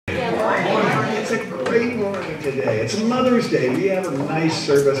today. It's Mother's Day. We have a nice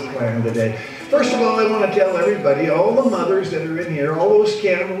service planned today. First of all, I want to tell everybody, all the mothers that are in here, all those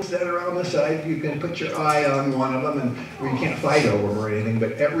candles that are on the side, you can put your eye on one of them, and we can't fight over them or anything,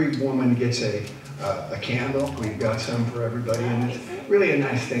 but every woman gets a candle. We've got some for everybody, and it's really a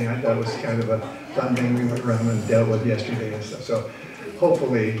nice thing. I thought it was kind of a fun thing we went around and dealt with yesterday and stuff. So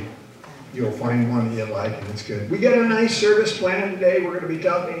hopefully you'll find one that you like, and it's good. We got a nice service plan today. We're going to be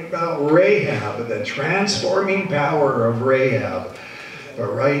talking about Rahab, the transforming power of Rahab.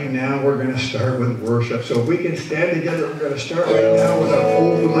 But right now, we're going to start with worship. So if we can stand together, we're going to start right now with an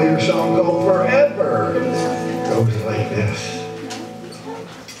old familiar song called Forever. It goes like this.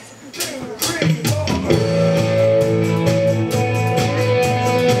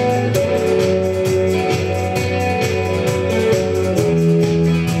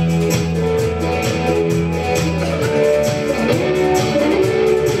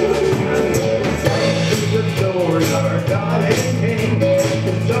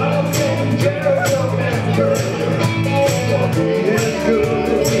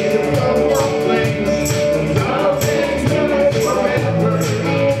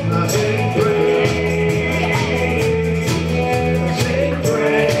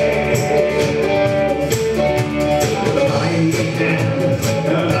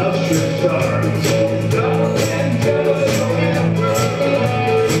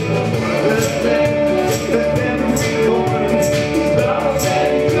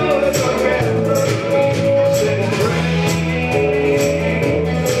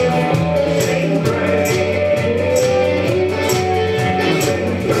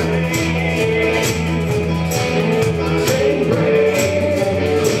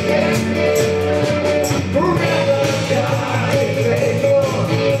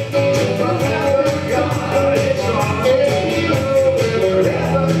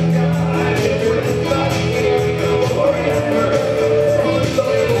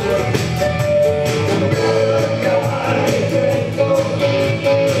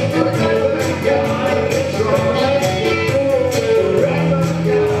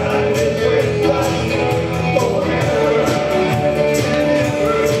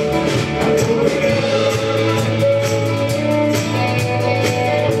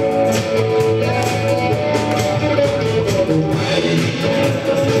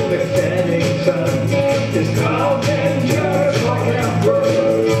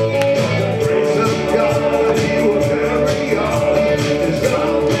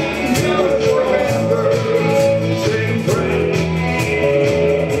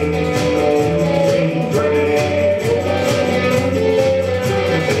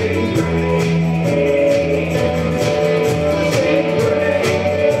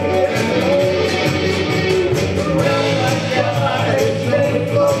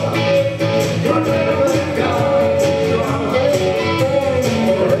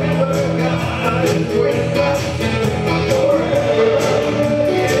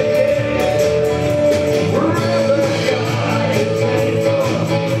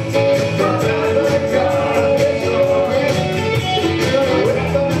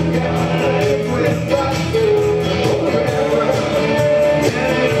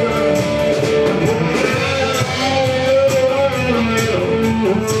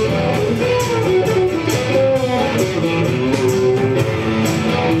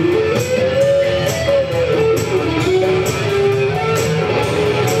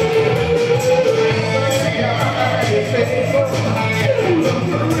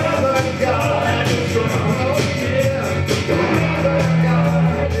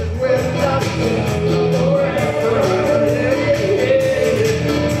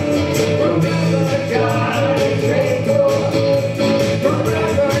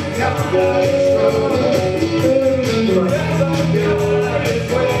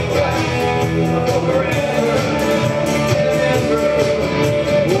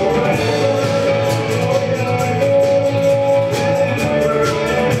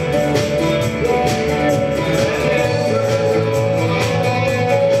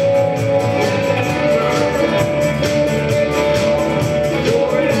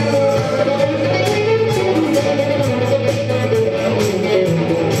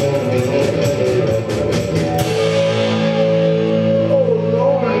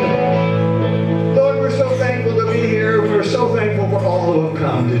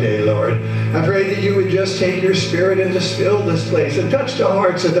 Take your spirit and just fill this place and touch the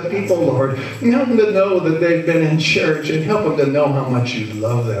hearts of the people, Lord, and help them to know that they've been in church, and help them to know how much you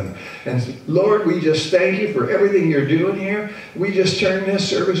love them. And Lord, we just thank you for everything you're doing here. We just turn this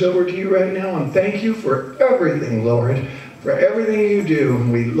service over to you right now and thank you for everything, Lord. for everything you do.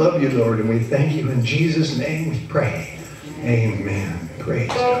 We love you, Lord, and we thank you. In Jesus' name we pray. Amen. Praise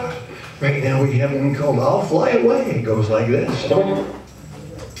God. Right now we have one called I'll Fly Away. It goes like this. 1,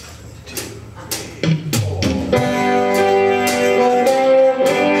 2, 3, 4.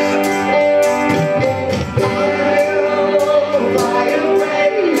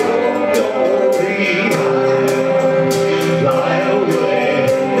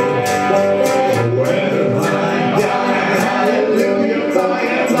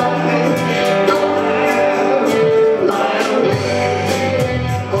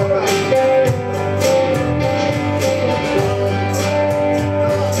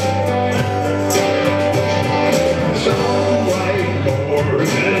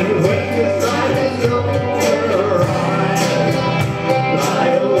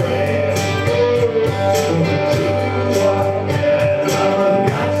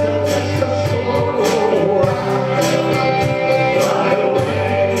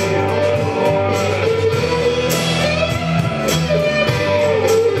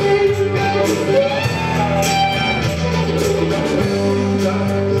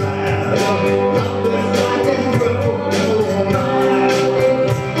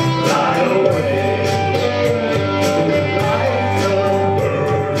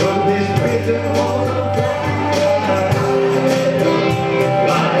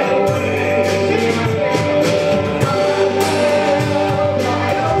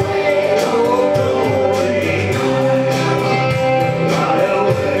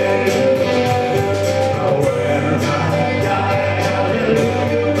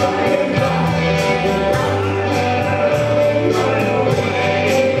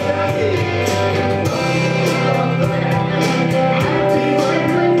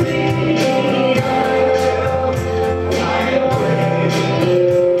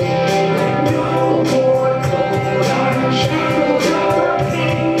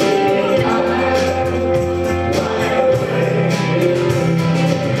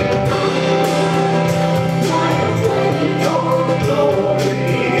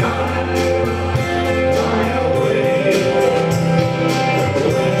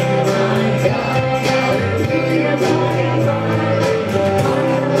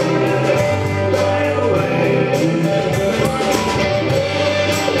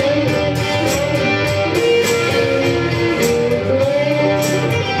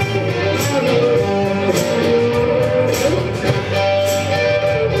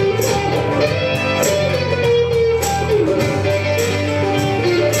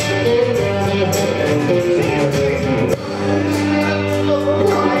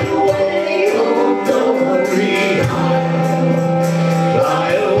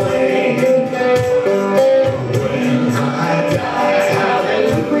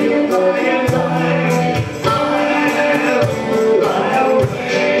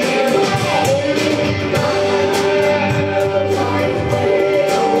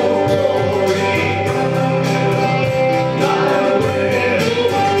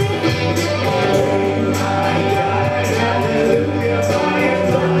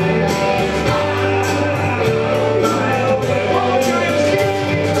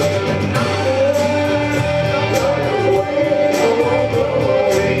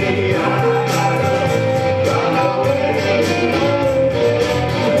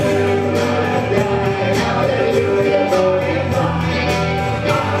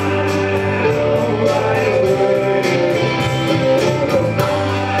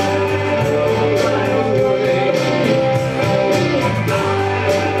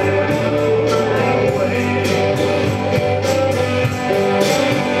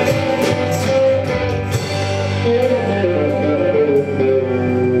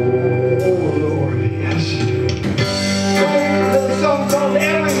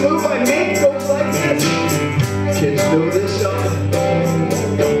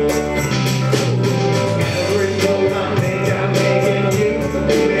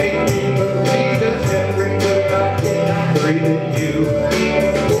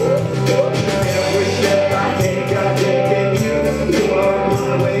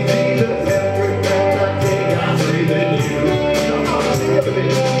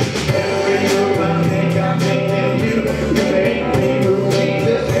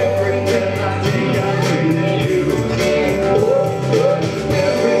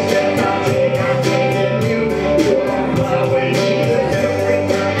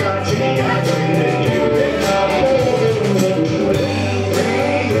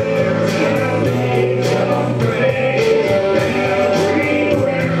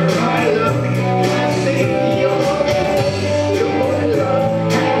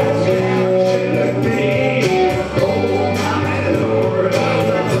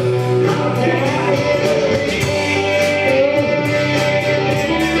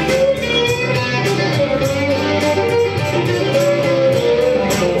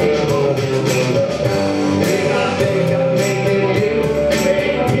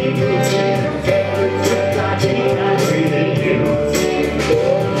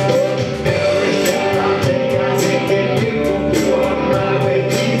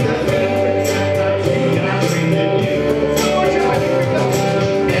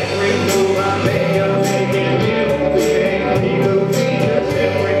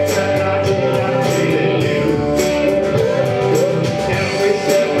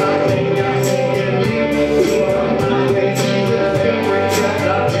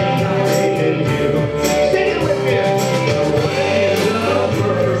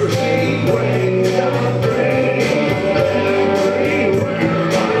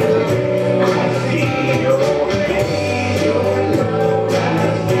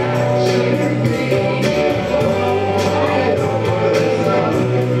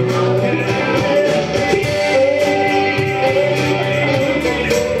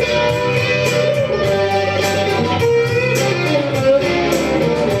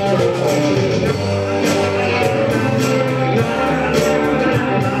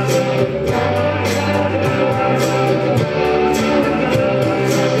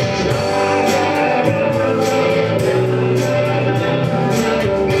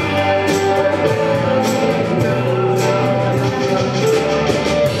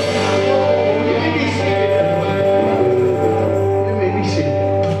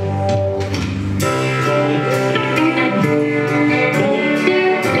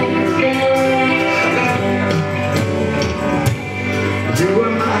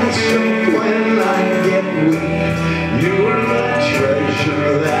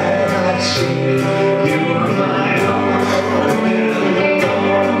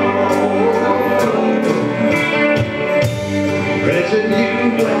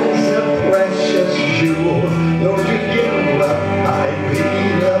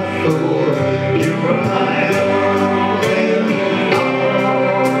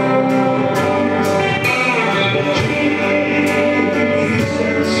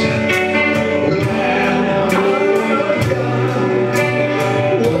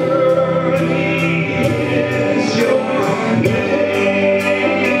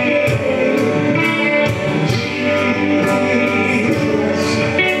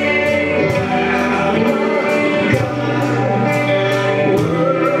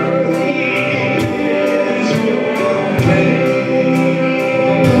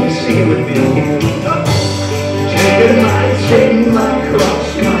 Taking my sin, my cross,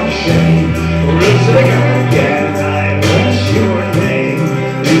 my shame, rising again, I bless your name.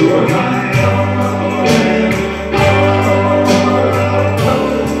 You are my all and all.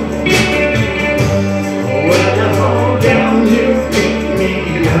 When I fall down, you pick me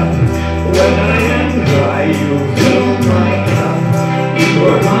up. When I am dry, you fill my cup. You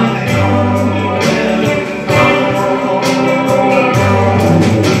are my all and all.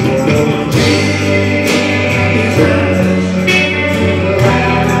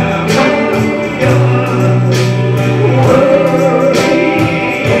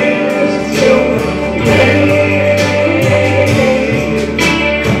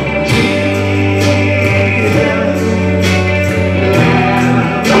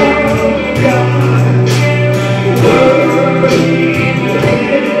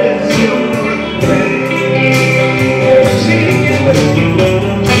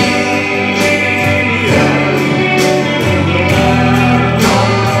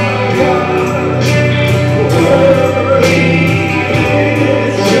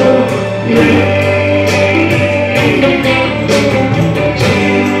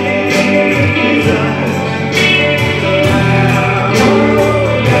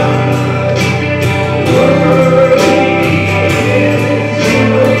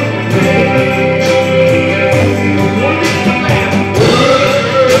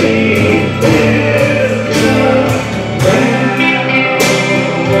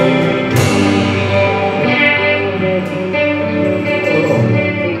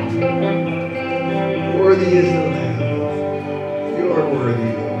 Worthy is the Lamb. You are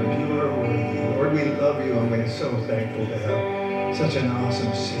worthy, Lord. You are worthy. Lord, we love you and we're so thankful to have such an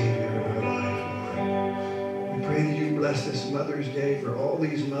awesome Savior in our life, Lord. We pray that you bless this Mother's Day for all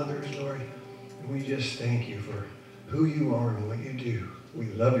these mothers, Lord. And we just thank you for who you are and what you do. We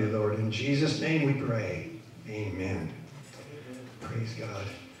love you, Lord. In Jesus' name we pray. Amen. Praise God.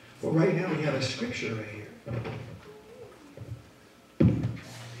 Well, right now we have a scripture right here.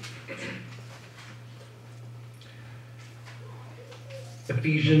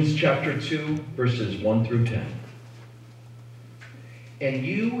 Ephesians chapter 2, verses 1 through 10. And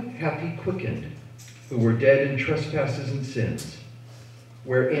you hath he quickened, who were dead in trespasses and sins,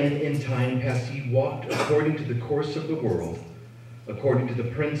 wherein in time past ye walked according to the course of the world, according to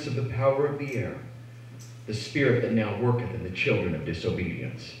the prince of the power of the air, the spirit that now worketh in the children of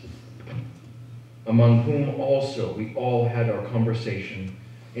disobedience, among whom also we all had our conversation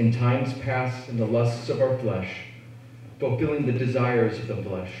in times past in the lusts of our flesh, fulfilling the desires of the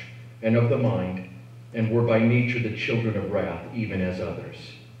flesh and of the mind, and were by nature the children of wrath, even as others.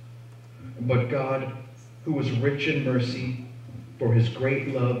 But God, who was rich in mercy, for his great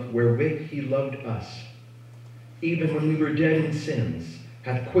love wherewith he loved us, even when we were dead in sins,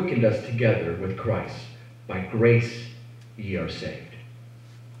 hath quickened us together with Christ. By grace ye are saved,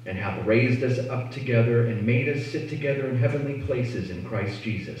 and hath raised us up together and made us sit together in heavenly places in Christ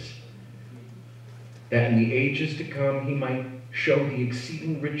Jesus, that in the ages to come he might show the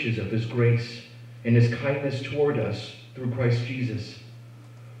exceeding riches of his grace and his kindness toward us through Christ Jesus.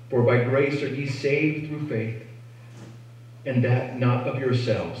 For by grace are ye saved through faith, and that not of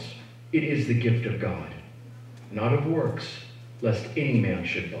yourselves. It is the gift of God, not of works, lest any man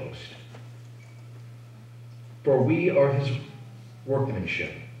should boast. For we are his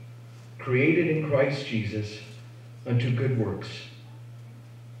workmanship, created in Christ Jesus unto good works,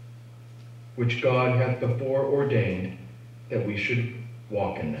 which God hath before ordained that we should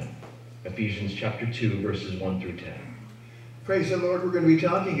walk in them. Ephesians chapter 2, verses 1 through 10. Praise the Lord. We're going to be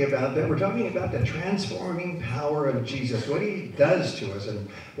talking about that. We're talking about the transforming power of Jesus, what he does to us and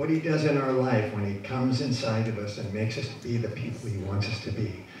what he does in our life when he comes inside of us and makes us be the people he wants us to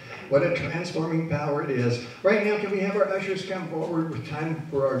be. What a transforming power it is. Right now, can we have our ushers come forward with time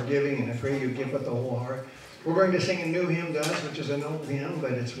for our giving? And I pray you give with the whole heart. We're going to sing a new hymn to us, which is an old hymn,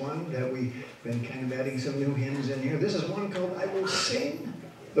 but it's one that we've been kind of adding some new hymns in here. This is one called I Will Sing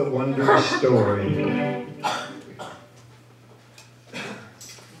the Wondrous Story.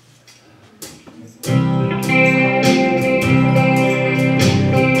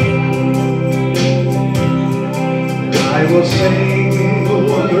 I will sing the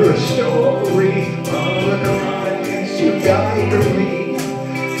wondrous story of the Christ who died for me,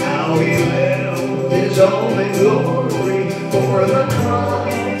 how he lived his own in glory for the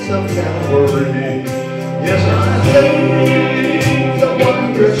cross of Calvary. Yes, I sing the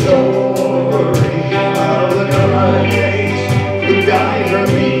wondrous story of the Christ who died for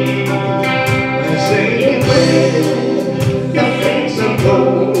me, and sing with the face of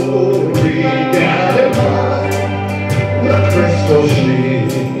glory gathered by the crystal sea.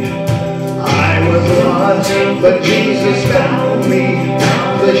 but Jesus found me,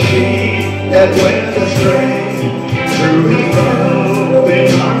 found the sheep that went astray. Threw his loving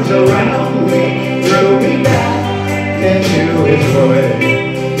arms around me, drew me back into his way.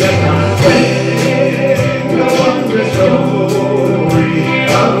 Yes, I sing the wondrous story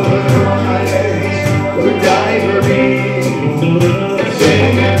of the Christ who died for me.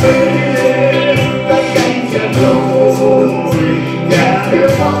 Sing it with the saints of glory, gather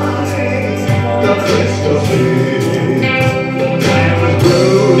by the crystal sea. I was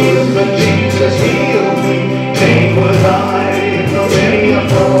bruised, but Jesus healed me. Pain was I, no many a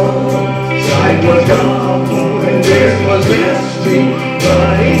fall. Sight was gone, and tears was misty,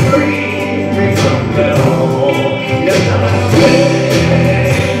 but he freed me from it all. Yes, I sing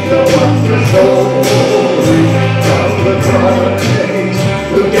the wondrous story of the Christ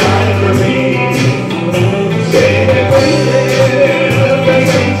who died for me. Sing it with the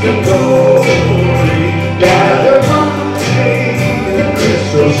saints of glory, gather by the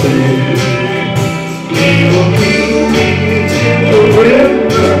crystal sea. He will keep me till the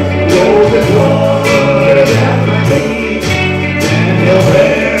river rolls its waters at my feet, and he'll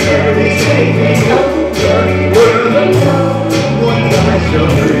bear me safely over where the loved ones I shall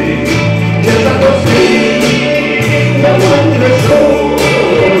free. Yes, I will sing the wondrous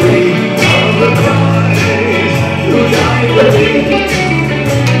story of the Christ who died for me.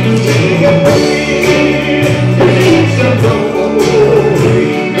 Sing it with the saints of glory,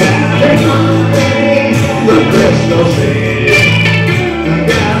 gather by the crystal sea.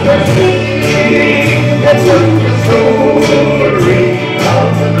 Gather sing the wondrous story of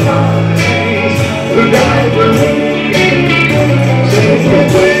the Christ who died for me. Sing it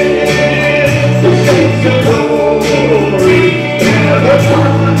with the saints of glory, gather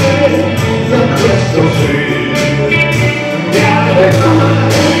by the crystal sea. Gather by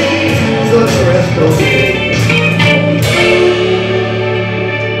the crystal sea.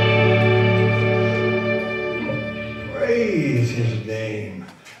 Praise his name.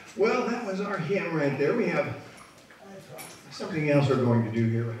 Well, that was our hymn right there. We have something else we're going to do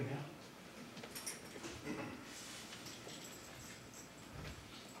here right now.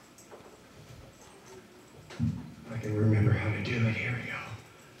 I can remember how to do it. Here we go.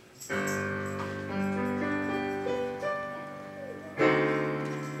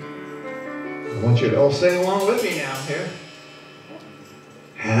 I want you to all sing along with me now here.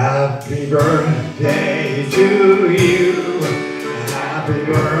 Happy birthday to you. Happy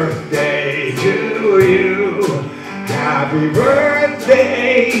birthday to you. Happy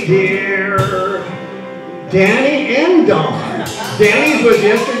birthday, dear Danny and Dawn. Danny's was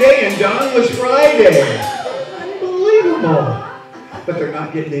yesterday and Dawn was Friday. Unbelievable. But they're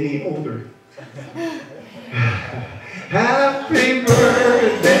not getting any older. Happy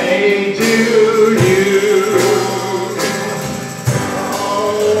birthday to you.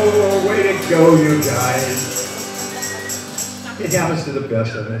 Oh, way to go, you guys. It happens to the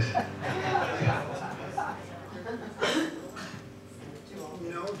best of us.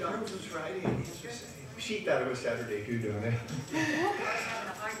 No, Dawn was Friday and his was Saturday. She thought it was Saturday too, don't it?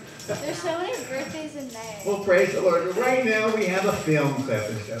 There's so many birthdays in May. Well, praise the Lord. Right now we have a film clip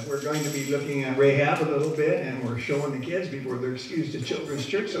and stuff. We're going to be looking at Rahab a little bit, and we're showing the kids before they're excused to Children's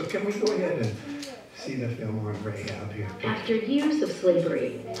Church. So can we go ahead and see the film on Rahab here? After years of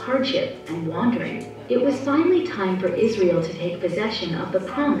slavery, hardship, and wandering, it was finally time for Israel to take possession of the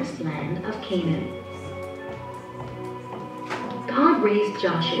promised land of Canaan. God raised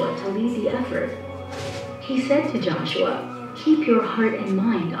Joshua to lead the effort. He said to Joshua, "Keep your heart and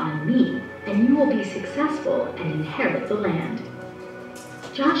mind on me, and you will be successful and inherit the land."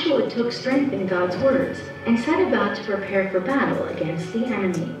 Joshua took strength in God's words and set about to prepare for battle against the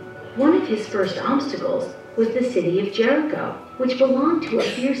enemy. One of his first obstacles was the city of Jericho, which belonged to a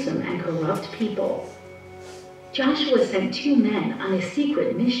fearsome and corrupt people. Joshua sent 2 men on a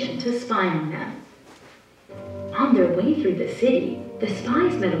secret mission to spy on them. On their way through the city, the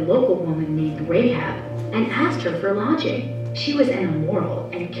spies met a local woman named Rahab and asked her for lodging. She was an immoral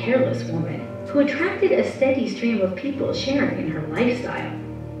and careless woman who attracted a steady stream of people sharing in her lifestyle.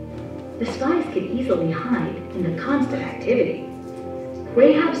 The spies could easily hide in the constant activity.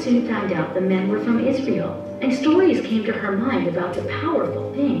 Rahab soon found out the men were from Israel, and stories came to her mind about the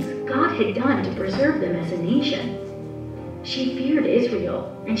powerful things God had done to preserve them as a nation. She feared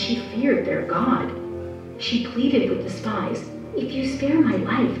Israel, and she feared their God. She pleaded with the spies, "If you spare my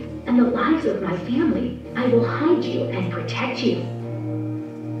life and the lives of my family, I will hide you and protect you."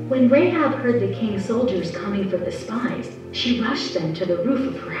 When Rahab heard the king's soldiers coming for the spies, she rushed them to the roof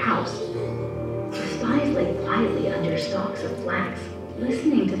of her house. The spies lay quietly under stalks of flax,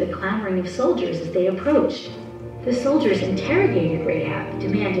 listening to the clamoring of soldiers as they approached. The soldiers interrogated Rahab,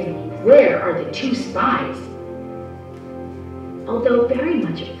 demanding, "Where are the 2 spies?" Although very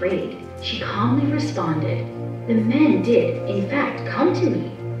much afraid, she calmly responded, "The men did, in fact, come to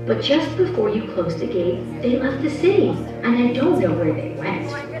me, but just before you closed the gate, they left the city, and I don't know where they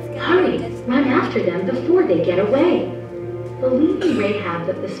went. Hurry, run after them before they get away." Believing Rahab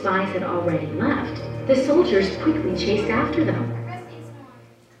that the spies had already left, the soldiers quickly chased after them.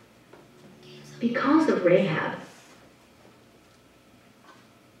 Because of Rahab,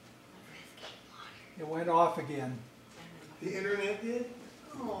 It went off again. The internet did?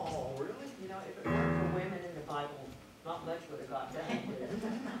 Oh, really? You know, if it weren't for women in the Bible, not much would have got done.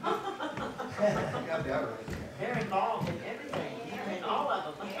 Got that right. They're involved in everything, in all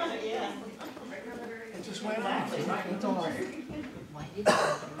of them. Yeah. It just went off. Exactly, right. It's all right.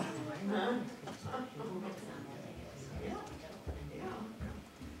 Huh? Yeah. Yeah.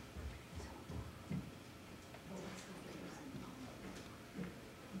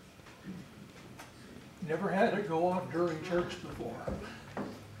 Never had it go off during church before.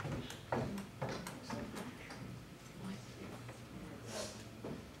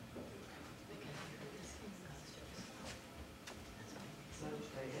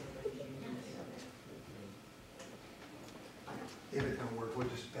 If it don't work, we'll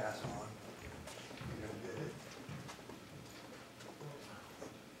just pass on. You don't get it.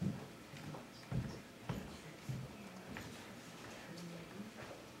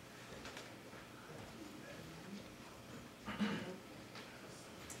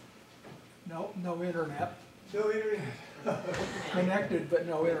 No internet. No internet. Connected, but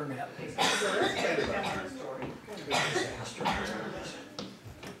no internet.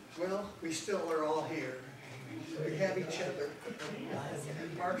 Well, we still are all here. We have each other.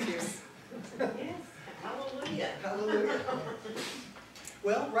 Mark's here. Hallelujah. Hallelujah.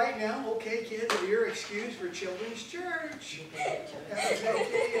 Well, right now, okay, kids, you're excused for Children's Church. Have a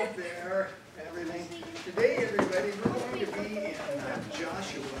great day up there. Everything. Today, everybody, we're going to be in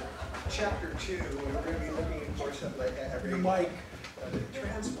Joshua chapter 2. And we're going to be looking, of course, at like Your mic.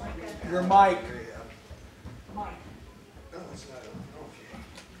 transforming. Your mic. Oh, it's not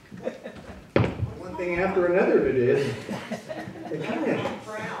on. Okay. One thing after another today. It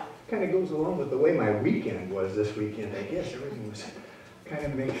kind of goes along with the way my weekend was this weekend. I guess everything was kind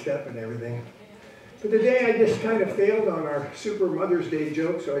of mixed up and everything. But today I just kind of failed on our Super Mother's Day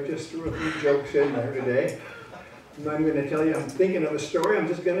joke, so I just threw a few jokes in there today. I'm not going to tell you I'm thinking of a story, I'm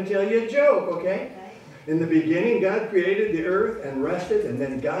just going to tell you a joke, okay? In the beginning, God created the earth and rested, and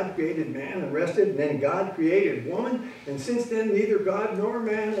then God created man and rested, and then God created woman, and since then neither God nor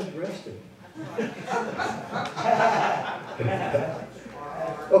man has rested.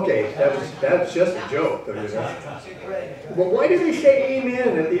 Okay, that's just a joke. But why do they say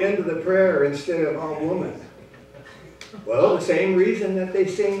amen at the end of the prayer instead of our woman? Well, the same reason that they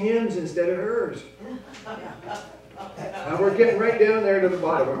sing hymns instead of hers. Now we're getting right down there to the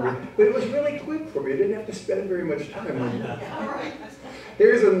bottom of it. But it was really quick for me. I didn't have to spend very much time on it.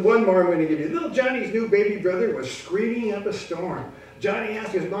 Here's one more I'm going to give you. Little Johnny's new baby brother was screaming up a storm. Johnny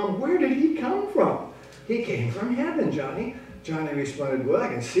asked his mom, where did he come from? He came from heaven, Johnny. Johnny responded, well, I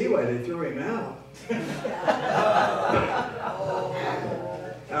can see why they threw him out.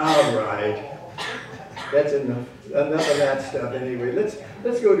 All right. That's enough. Enough of that stuff anyway. Let's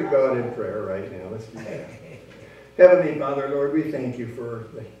go to God in prayer right now. Let's do that. Heavenly Father, Lord, we thank you for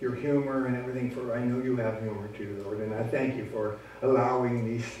your humor and everything, for I know you have humor too, Lord, and I thank you for allowing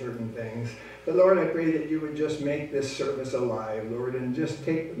these certain things. But Lord, I pray that you would just make this service alive, Lord, and just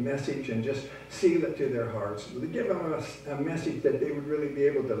take the message and just seal it to their hearts. Give them a message that they would really be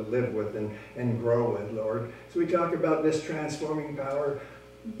able to live with and grow with, Lord. So we talk about this transforming power.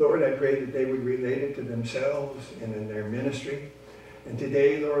 Lord, I pray that they would relate it to themselves and in their ministry. And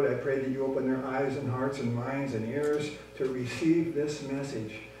today, Lord, I pray that you open their eyes and hearts and minds and ears to receive this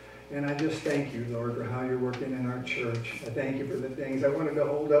message. And I just thank you, Lord, for how you're working in our church. I thank you for the things. I wanted to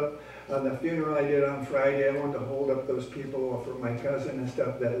hold up on the funeral I did on Friday. I wanted to hold up those people for my cousin and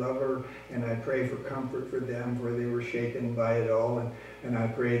stuff that love her. And I pray for comfort for them, for they were shaken by it all. And I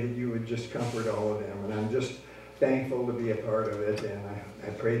pray that you would just comfort all of them. And I'm just thankful to be a part of it, and I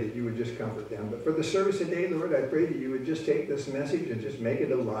pray that you would just comfort them. But for the service today, Lord, I pray that you would just take this message and just make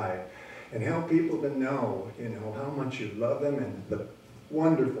it alive and help people to know, how much you love them and the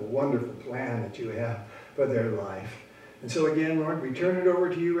wonderful, wonderful plan that you have for their life. And so again, Lord, we turn it over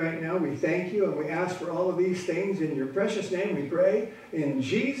to you right now. We thank you and we ask for all of these things in your precious name we pray. In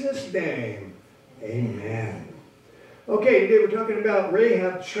Jesus' name, amen. Okay, today we're talking about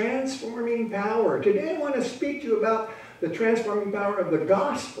Rahab transforming power. Today I want to speak to you about the transforming power of the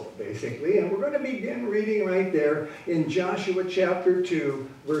gospel, basically. And we're going to begin reading right there in Joshua chapter 2,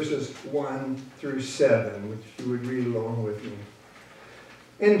 verses 1 through 7, which you would read along with me.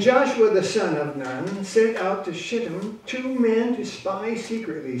 And Joshua the son of Nun sent out to Shittim 2 men to spy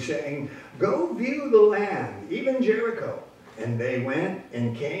secretly, saying, "Go view the land, even Jericho." And they went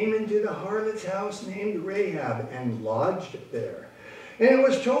and came into the harlot's house named Rahab, and lodged there. And it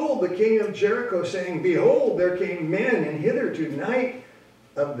was told the king of Jericho, saying, "Behold, there came men in hither tonight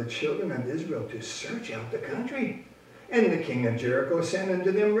of the children of Israel to search out the country." And the king of Jericho sent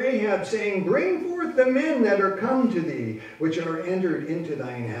unto them Rahab, saying, "Bring forth the men that are come to thee, which are entered into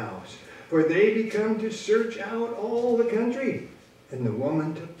thine house. For they be come to search out all the country." And the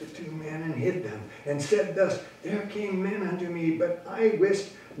woman took the 2 men and hid them, and said thus, "There came men unto me, but I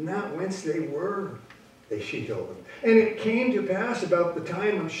wist not whence they were." She told them. And it came to pass about the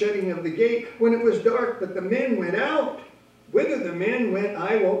time of shutting of the gate, when it was dark, that the men went out. Whither the men went,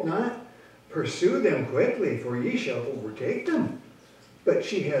 I wot not. Pursue them quickly, for ye shall overtake them. But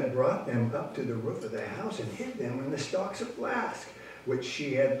she had brought them up to the roof of the house, and hid them in the stalks of flax, which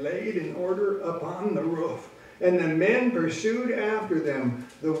she had laid in order upon the roof. And the men pursued after them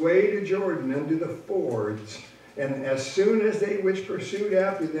the way to Jordan unto the fords. And as soon as they which pursued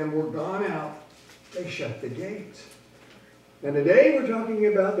after them were gone out, they shut the gates. And today we're talking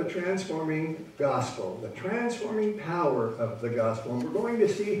about the transforming gospel, the transforming power of the gospel. And we're going to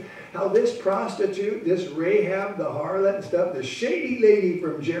see how this prostitute, this Rahab, the harlot and stuff, the shady lady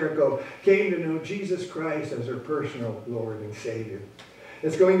from Jericho, came to know Jesus Christ as her personal Lord and Savior.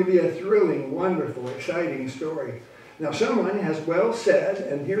 It's going to be a thrilling, wonderful, exciting story. Now, someone has well said,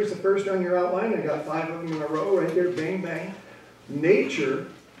 and here's the first on your outline. I got 5 of them in a row right there, bang, bang. Nature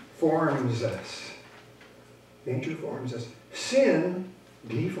forms us. Nature forms us. Sin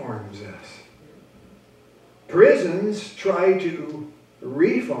deforms us. Prisons try to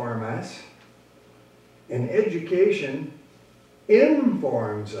reform us, and education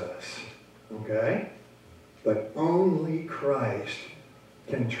informs us. Okay? But only Christ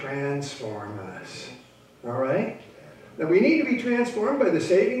can transform us. All right? Now, we need to be transformed by the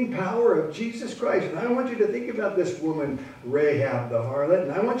saving power of Jesus Christ. And I want you to think about this woman, Rahab the harlot,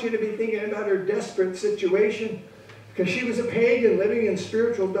 and I want you to be thinking about her desperate situation. Because she was a pagan living in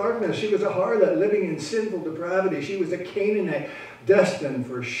spiritual darkness. She was a harlot living in sinful depravity. She was a Canaanite destined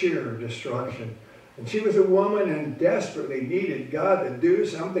for sheer destruction. And she was a woman and desperately needed God to do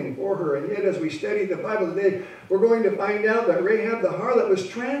something for her. And yet as we study the Bible today, we're going to find out that Rahab the harlot was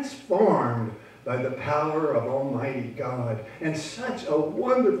transformed by the power of Almighty God. And such a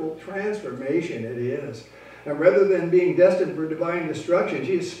wonderful transformation it is. And rather than being destined for divine destruction,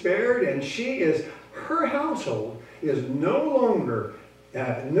 she is spared, and her household is no longer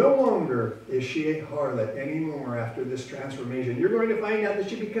is she a harlot anymore after this transformation. You're going to find out that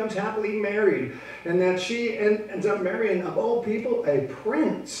she becomes happily married, and that she ends up marrying, of all people, a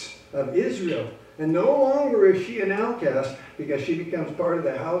prince of Israel. And no longer is she an outcast, because she becomes part of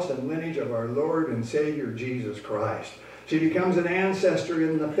the house and lineage of our Lord and Savior Jesus Christ. She becomes an ancestor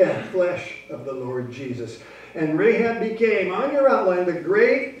in the flesh of the Lord Jesus. And Rahab became, on your outline, the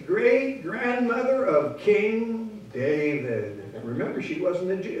great-great-grandmother of King David. And remember, she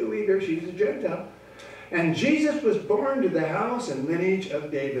wasn't a Jew either. She's a Gentile. And Jesus was born to the house and lineage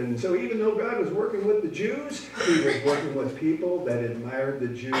of David. And so even though God was working with the Jews, he was working with people that admired the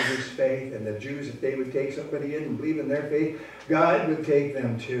Jews' faith. And the Jews, if they would take somebody in and believe in their faith, God would take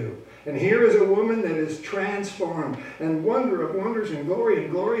them too. And here is a woman that is transformed. And wonder of wonders and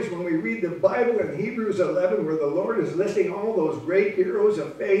glories when we read the Bible in Hebrews 11, where the Lord is listing all those great heroes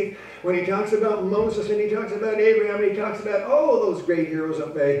of faith. When he talks about Moses and he talks about Abraham and he talks about all those great heroes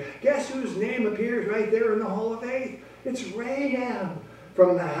of faith, guess whose name appears right there in the Hall of Faith? It's Rahab.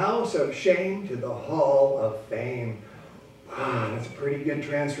 From the house of shame to the hall of fame. Wow, that's a pretty good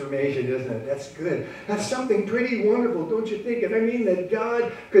transformation, isn't it? That's good. That's something pretty wonderful, don't you think? And I mean that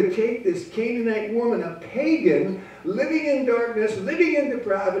God could take this Canaanite woman, a pagan, living in darkness, living in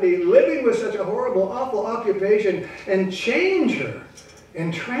depravity, living with such a horrible, awful occupation, and change her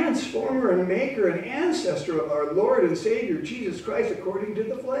and transform her and make her an ancestor of our Lord and Savior, Jesus Christ, according to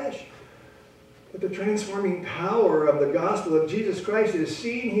the flesh. But the transforming power of the gospel of Jesus Christ is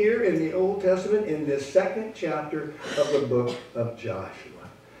seen here in the Old Testament in this 2nd chapter of the book of Joshua.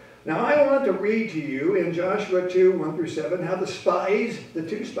 Now I want to read to you in Joshua 2, 1 through 7, how the 2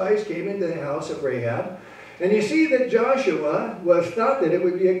 spies came into the house of Rahab. And you see that Joshua thought that it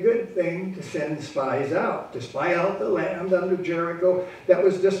would be a good thing to send spies out, to spy out the land under Jericho that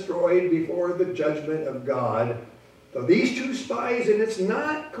was destroyed before the judgment of God So these two spies, and it's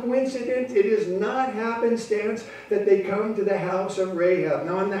not coincidence, it is not happenstance that they come to the house of Rahab.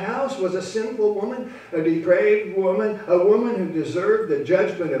 Now in the house was a sinful woman, a depraved woman, a woman who deserved the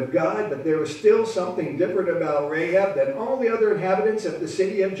judgment of God, but there was still something different about Rahab than all the other inhabitants of the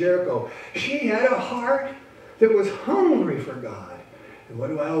city of Jericho. She had a heart that was hungry for God. And what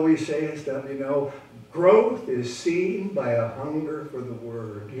do I always say and stuff, you know, growth is seen by a hunger for the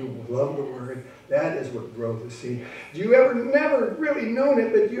Word. You love the Word. That is what growth is seen. You ever never really known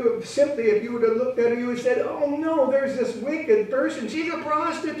it, but you have simply, if you would have looked at her, you would have said, oh no, there's this wicked person. She's a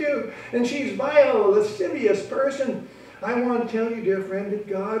prostitute, and she's vile, a lascivious person. I want to tell you, dear friend, that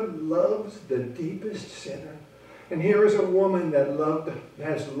God loves the deepest sinner. And here is a woman that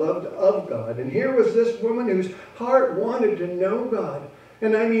has loved of God. And here was this woman whose heart wanted to know God.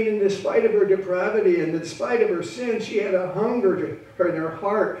 And I mean, in spite of her depravity and in spite of her sin, she had a hunger in her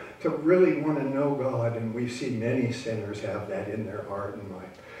heart to really want to know God. And we see many sinners have that in their heart and mind.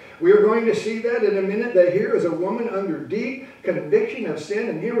 We are going to see that in a minute, that here is a woman under deep conviction of sin.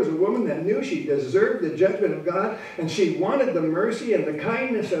 And here was a woman that knew she deserved the judgment of God. And she wanted the mercy and the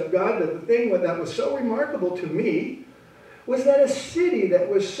kindness of God. But the thing that was so remarkable to me was that a city that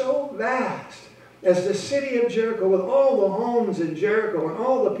was so vast as the city of Jericho, with all the homes in Jericho and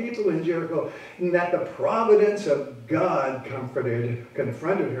all the people in Jericho, and that the providence of God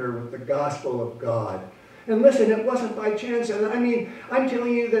confronted her with the gospel of God. And listen, it wasn't by chance. And I mean, I'm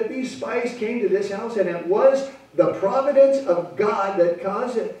telling you that these spies came to this house, and it was the providence of God that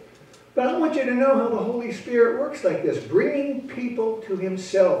caused it. But I want you to know how the Holy Spirit works like this, bringing people to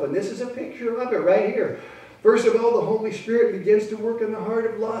Himself. And this is a picture of it right here. First of all, the Holy Spirit begins to work in the heart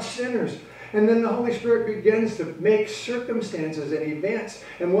of lost sinners. And then the Holy Spirit begins to make circumstances and events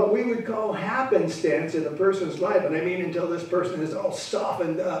and what we would call happenstance in a person's life. And I mean until this person is all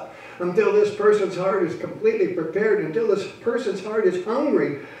softened up, until this person's heart is completely prepared, until this person's heart is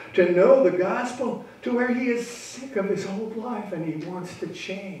hungry to know the gospel, to where he is sick of his old life and he wants to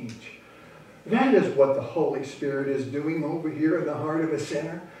change. That is what the Holy Spirit is doing over here in the heart of a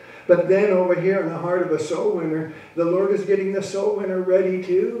sinner. But then over here in the heart of a soul winner, the Lord is getting the soul winner ready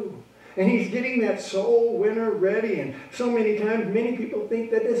too. And He's getting that soul winner ready. And so many times, many people think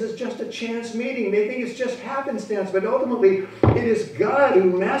that this is just a chance meeting. They think it's just happenstance. But ultimately, it is God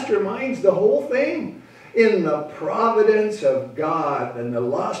who masterminds the whole thing. In the providence of God, and the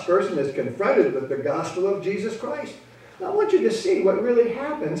lost person is confronted with the gospel of Jesus Christ. I want you to see what really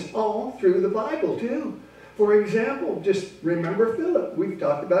happens all through the Bible too. For example, just remember Philip. We've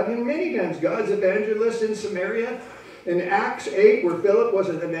talked about him many times. God's evangelist in Samaria. In Acts 8, where Philip was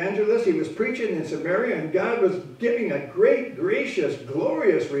an evangelist, he was preaching in Samaria, and God was giving a great, gracious,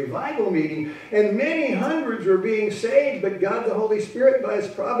 glorious revival meeting, and many hundreds were being saved, but God the Holy Spirit, by His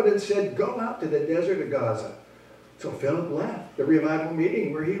providence, said, go out to the desert of Gaza. So Philip left the revival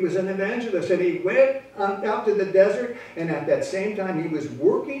meeting where he was an evangelist, and he went out to the desert, and at that same time he was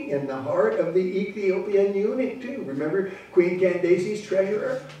working in the heart of the Ethiopian eunuch too. Remember Queen Candace's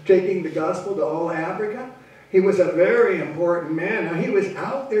treasurer, taking the gospel to all Africa? He was a very important man. Now, he was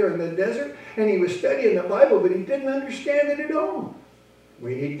out there in the desert, and he was studying the Bible, but he didn't understand it at all.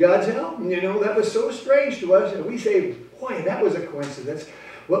 We need God's help. And, you know, that was so strange to us. And we say, boy, that was a coincidence.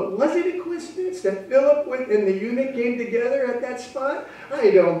 Well, was it a coincidence that Philip and the eunuch came together at that spot? I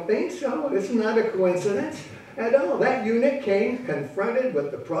don't think so. It's not a coincidence at all. That eunuch came confronted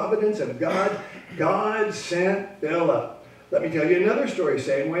with the providence of God. God sent Philip. Let me tell you another story,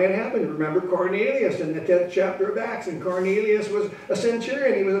 same way it happened. Remember Cornelius in the 10th chapter of Acts. And Cornelius was a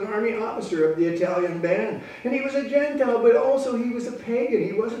centurion. He was an army officer of the Italian band. And he was a Gentile, but also he was a pagan.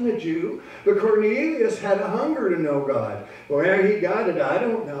 He wasn't a Jew. But Cornelius had a hunger to know God. Where he got it, I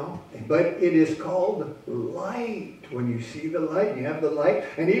don't know. But it is called light. When you see the light, you have the light.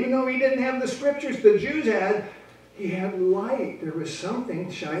 And even though he didn't have the scriptures the Jews had, he had light. There was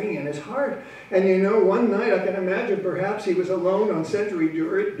something shining in his heart. And you know, one night, I can imagine perhaps he was alone on sentry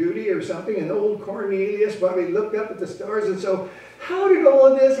duty or something, and old Cornelius probably looked up at the stars and so, how did all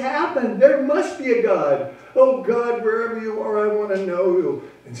of this happen? There must be a God. Oh God, wherever you are, I want to know you.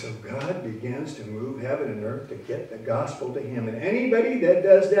 And so God begins to move heaven and earth to get the gospel to him. And anybody that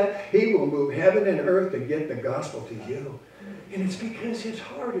does that, He will move heaven and earth to get the gospel to you. And it's because his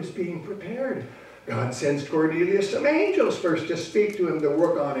heart is being prepared. God sends Cornelius some angels first to speak to him, to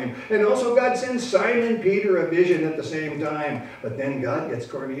work on him. And also God sends Simon Peter a vision at the same time. But then God gets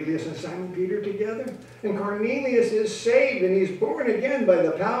Cornelius and Simon Peter together. And Cornelius is saved and he's born again by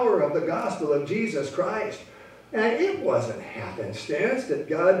the power of the gospel of Jesus Christ. And it wasn't happenstance that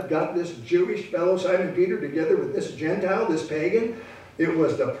God got this Jewish fellow Simon Peter together with this Gentile, this pagan. It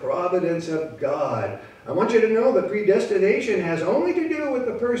was the providence of God. I want you to know that predestination has only to do with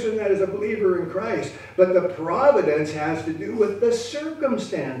the person that is a believer in Christ, but the providence has to do with the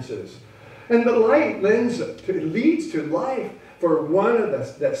circumstances. And the light leads to life for one of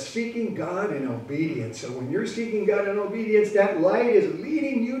us that's seeking God in obedience. So when you're seeking God in obedience, that light is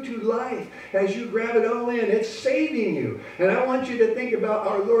leading you to life. As you grab it all in, it's saving you. And I want you to think about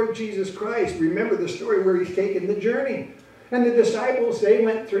our Lord Jesus Christ. Remember the story where he's taken the journey. And the disciples, they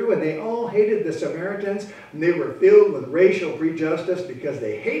went through and they all hated the Samaritans. And they were filled with racial prejudice because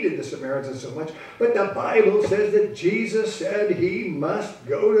they hated the Samaritans so much. But the Bible says that Jesus said he must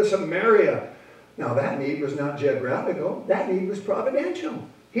go to Samaria. Now that need was not geographical. That need was providential.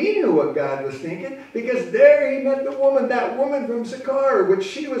 He knew what God was thinking because there he met the woman, that woman from Sychar, which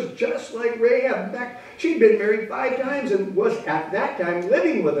she was just like Rahab. In fact, she'd been married 5 times and was at that time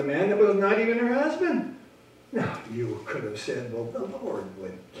living with a man that was not even her husband. Now, you could have said, well, the Lord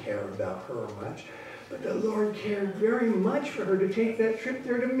wouldn't care about her much. But the Lord cared very much for her to take that trip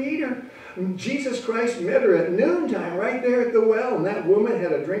there to meet her. And Jesus Christ met her at noontime right there at the well. And that woman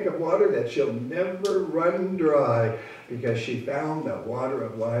had a drink of water that shall never run dry because she found the water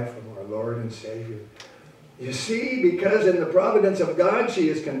of life from our Lord and Savior. You see, because in the providence of God, she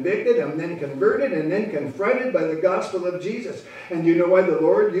is convicted and then converted and then confronted by the gospel of Jesus. And do you know why the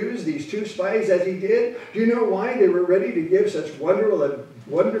Lord used these 2 spies as he did? Do you know why they were ready to give such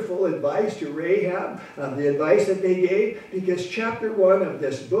wonderful advice to Rahab? The advice that they gave? Because chapter 1 of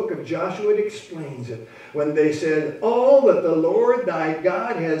this book of Joshua explains it. When they said, all that the Lord thy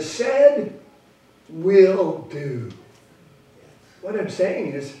God has said, will do. What I'm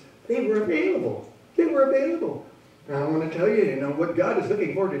saying is, they were available. They were available. And I want to tell you, what God is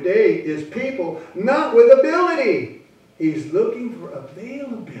looking for today is people not with ability. He's looking for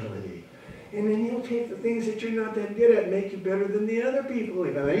availability. And then he'll take the things that you're not that good at and make you better than the other people.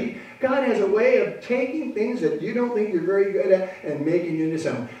 God has a way of taking things that you don't think you're very good at and making you into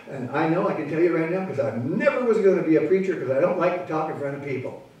something. And I know, I can tell you right now, because I never was going to be a preacher because I don't like to talk in front of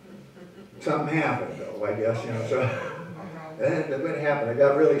people. Something happened, though, I guess, so... That would happen. I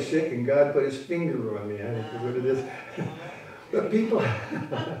got really sick and God put his finger on me. I didn't know what it is. But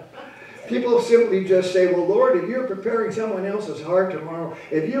people simply just say, well, Lord, if you're preparing someone else's heart tomorrow,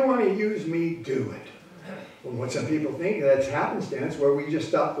 if you want to use me, do it. Well, what some people think, that's happenstance, where we just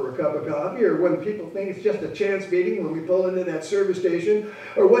stop for a cup of coffee, or when people think it's just a chance meeting when we pull into that service station,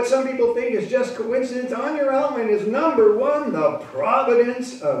 or what some people think is just coincidence. On your outline is number 1, the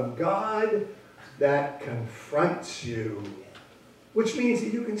providence of God that confronts you. Which means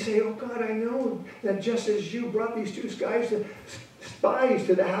that you can say, oh God, I know that just as you brought these 2 spies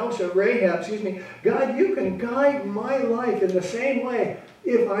to the house of Rahab, God, you can guide my life in the same way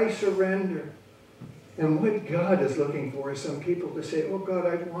if I surrender. And what God is looking for is some people to say, oh God,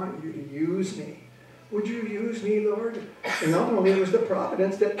 I want you to use me. Would you use me, Lord? And ultimately, it was the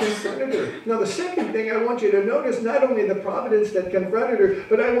providence that confronted her. Now, the second thing I want you to notice, not only the providence that confronted her,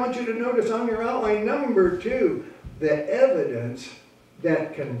 but I want you to notice on your outline, number 2, the evidence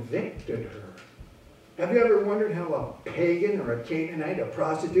that convicted her. Have you ever wondered how a pagan or a Canaanite, a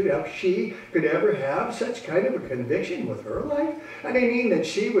prostitute, how she could ever have such kind of a conviction with her life? I mean that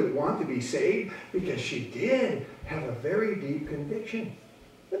she would want to be saved because she did have a very deep conviction.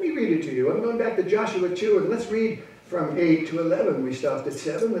 Let me read it to you. I'm going back to Joshua 2, and let's read from 8 to 11. We stopped at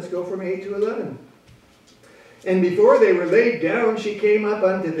 7. Let's go from 8 to 11. And before they were laid down, she came up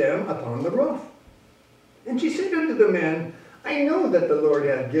unto them upon the roof. And she said unto the men, I know that the Lord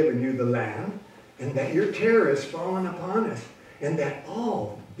hath given you the land, and that your terror is fallen upon us, and that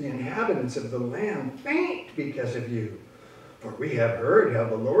all the inhabitants of the land faint because of you. For we have heard how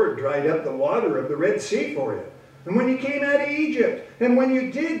the Lord dried up the water of the Red Sea for you, and when you came out of Egypt, and when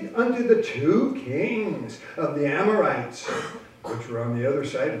you did unto the 2 kings of the Amorites, which were on the other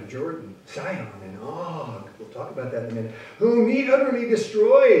side of Jordan, Sihon and Og. We'll talk about that in a minute. Whom he utterly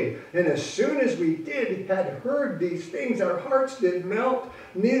destroyed. And as soon as we had heard these things, our hearts did melt,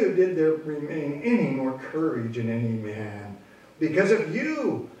 neither did there remain any more courage in any man. Because of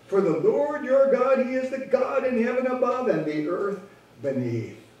you, for the Lord your God, he is the God in heaven above and the earth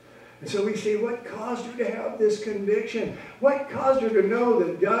beneath. And so we see what caused her to have this conviction. What caused her to know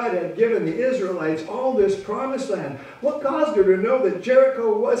that God had given the Israelites all this promised land? What caused her to know that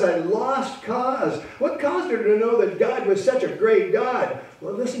Jericho was a lost cause? What caused her to know that God was such a great God?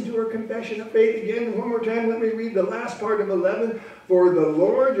 Well, listen to her confession of faith again. And one more time, let me read the last part of 11. For the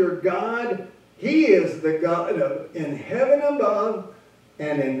Lord your God, he is the God in heaven above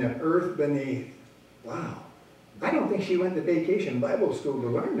and in the earth beneath. Wow. I don't think she went to vacation Bible school to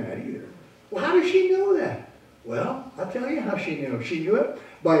learn that either. Well, how does she know that? Well, I'll tell you how she knew. She knew it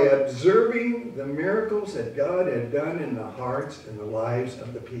by observing the miracles that God had done in the hearts and the lives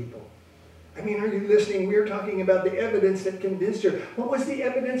of the people. I mean, are you listening? We're talking about the evidence that convinced her. What was the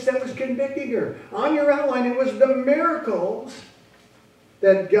evidence that was convicting her? On your outline, it was the miracles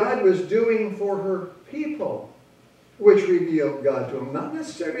that God was doing for her people, which revealed God to them. Not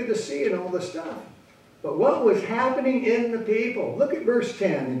necessarily the sea and all the stuff, but what was happening in the people. Look at verse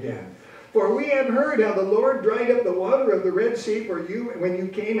 10 again. For we have heard how the Lord dried up the water of the Red Sea for you when you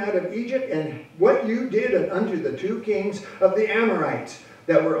came out of Egypt, and what you did unto the two kings of the Amorites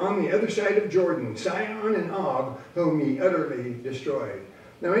that were on the other side of Jordan, Sihon and Og, whom ye utterly destroyed.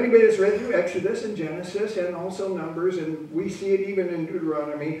 Now anybody that's read through Exodus and Genesis and also Numbers, and we see it even in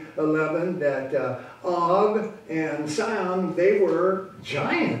Deuteronomy 11, that Og and Sihon, they were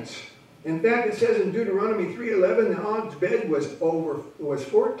giants. In fact, it says in Deuteronomy 3:11, the Og's bed was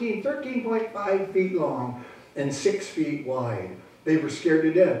 13.5 feet long and 6 feet wide. They were scared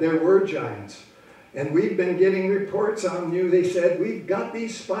to death. There were giants. And we've been getting reports on you. They said, we've got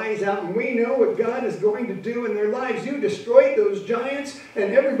these spies out and we know what God is going to do in their lives. You destroyed those giants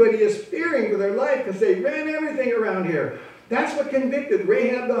and everybody is fearing for their life because they ran everything around here. That's what convicted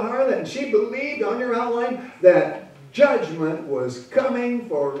Rahab the harlot. And she believed on your outline that judgment was coming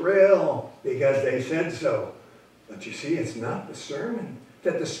for real because they said so. But you see, it's not the sermon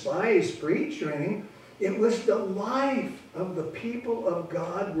that the spies preached or anything. It was the life of the people of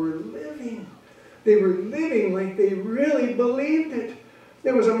God were living. They were living like they really believed it.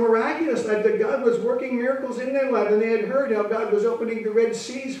 There was a miraculous life that God was working miracles in their life, and they had heard how God was opening the Red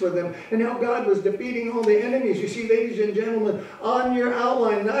Seas for them and how God was defeating all the enemies. You see, ladies and gentlemen, on your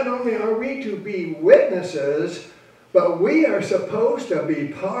outline, not only are we to be witnesses, but we are supposed to be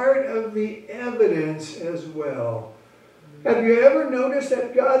part of the evidence as well. Have you ever noticed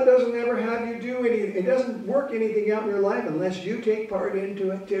that God doesn't ever have you do anything? It doesn't work anything out in your life unless you take part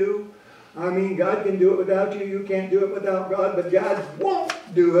into it too. I mean, God can do it without you. You can't do it without God, but God won't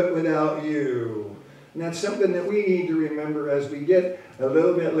do it without you. And that's something that we need to remember as we get a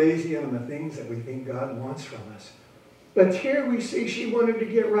little bit lazy on the things that we think God wants from us. But here we see she wanted to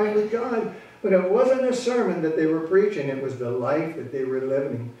get right with God, but it wasn't a sermon that they were preaching. It was the life that they were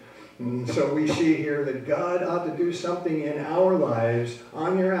living. And so we see here that God ought to do something in our lives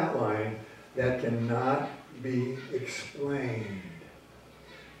on your outline that cannot be explained.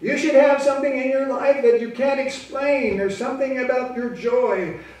 You should have something in your life that you can't explain. There's something about your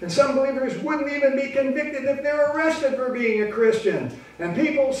joy. And some believers wouldn't even be convicted if they're arrested for being a Christian. And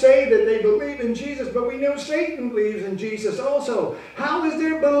people say that they believe in Jesus, but we know Satan believes in Jesus also. How is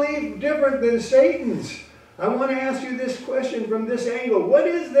their belief different than Satan's? I want to ask you this question from this angle. What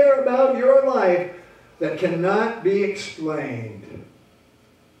is there about your life that cannot be explained?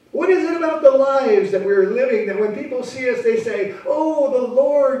 What is it about the lives that we're living that when people see us, they say, oh, the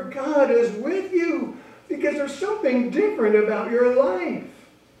Lord God is with you? Because there's something different about your life.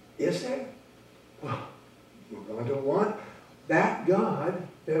 Is there? Well, we're going to want that God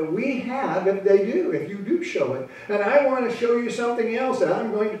that we have if you do show it. And I want to show you something else. And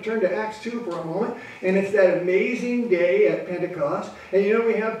I'm going to turn to Acts 2 for a moment. And it's that amazing day at Pentecost. And you know,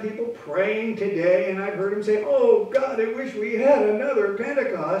 we have people praying today. And I've heard them say, oh, God, I wish we had another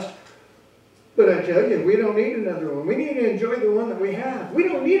Pentecost. But I tell you, we don't need another one. We need to enjoy the one that we have. We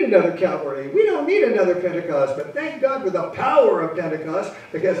don't need another Calvary. We don't need another Pentecost. But thank God for the power of Pentecost,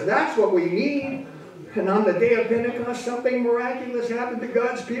 because that's what we need. And on the day of Pentecost, something miraculous happened to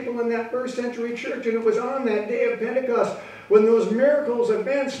God's people in that first century church. And it was on that day of Pentecost when those miracles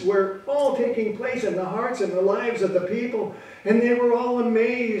events were all taking place in the hearts and the lives of the people. And they were all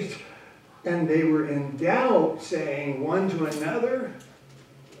amazed. And they were in doubt, saying one to another,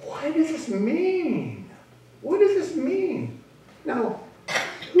 what does this mean? What does this mean? Now,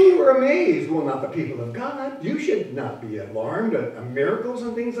 who were amazed? Well, not the people of God. You should not be alarmed at miracles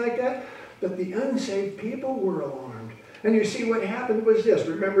and things like that. But the unsaved people were alarmed. And you see, what happened was this.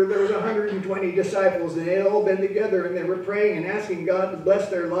 Remember, there was 120 disciples, and they had all been together, and they were praying and asking God to bless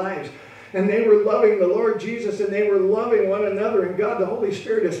their lives. And they were loving the Lord Jesus, and they were loving one another. And God, the Holy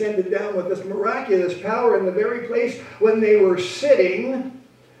Spirit, ascended down with this miraculous power in the very place when they were sitting,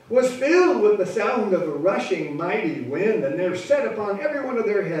 was filled with the sound of a rushing mighty wind, and there set upon every one of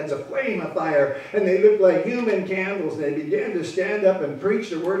their heads a flame of fire, and they looked like human candles. And they began to stand up and preach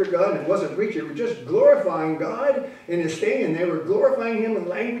the word of God. And it wasn't preaching, they were just glorifying God in His thing, and they were glorifying Him in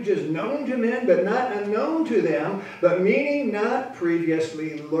languages known to men, but not unknown to them, but meaning not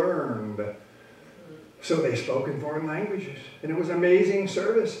previously learned. So they spoke in foreign languages. And it was an amazing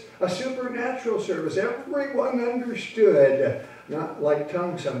service, a supernatural service. Everyone understood Not like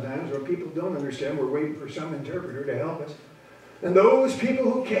tongues sometimes, where people don't understand. We're waiting for some interpreter to help us. And those people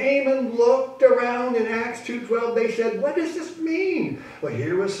who came and looked around in Acts 2:12, they said, what does this mean? Well,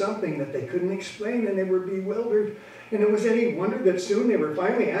 here was something that they couldn't explain, and they were bewildered. And it was any wonder that soon they were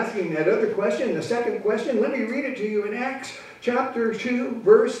finally asking that other question, the second question. Let me read it to you in Acts chapter 2,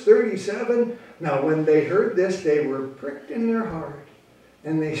 verse 37. Now, when they heard this, they were pricked in their heart.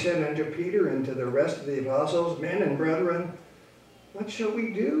 And they said unto Peter and to the rest of the apostles, men and brethren, what shall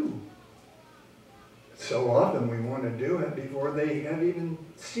we do? So often we want to do it before they have even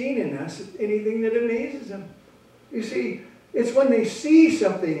seen in us anything that amazes them. You see, it's when they see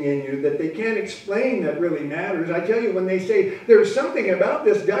something in you that they can't explain that really matters. I tell you, when they say, there's something about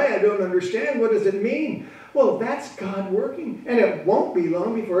this guy I don't understand, what does it mean? Well, that's God working. And it won't be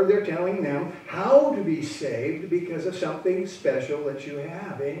long before they're telling them how to be saved because of something special that you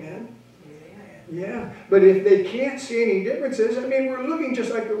have. Amen? Yeah, but if they can't see any differences, I mean, we're looking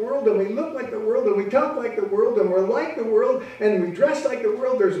just like the world, and we look like the world, and we talk like the world, and we're like the world, and we dress like the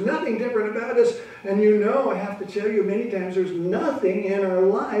world. There's nothing different about us. And you know, I have to tell you, many times there's nothing in our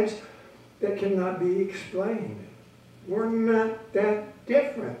lives that cannot be explained. We're not that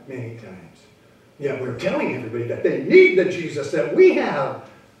different many times. Yeah, we're telling everybody that they need the Jesus that we have.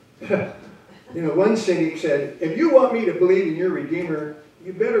 You know, one cynic said, if you want me to believe in your Redeemer,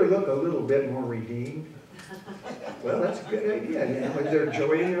 you better look a little bit more redeemed. Well, that's a good idea. You know, is there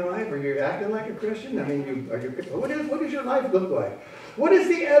joy in your life? Are you acting like a Christian? I mean, what does your life look like? What is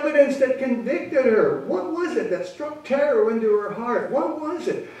the evidence that convicted her? What was it that struck terror into her heart? What was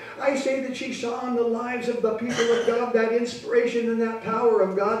it? I say that she saw in the lives of the people of God that inspiration and that power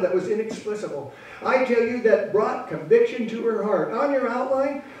of God that was inexplicable. I tell you, that brought conviction to her heart. On your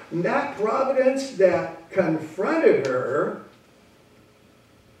outline, that providence that confronted her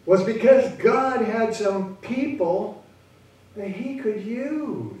was because God had some people that he could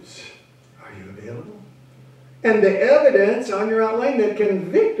use. Are you available? And the evidence on your outline that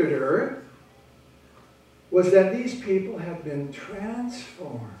convicted her was that these people had been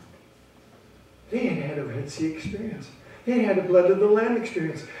transformed. They had had a Red Sea experience. They had had a blood of the Lamb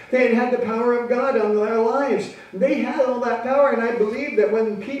experience. They had had the power of God on their lives. They had all that power, and I believe that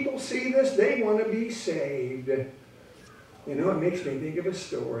when people see this, they want to be saved. You know, it makes me think of a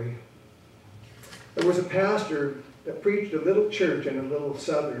story. There was a pastor that preached a little church in a little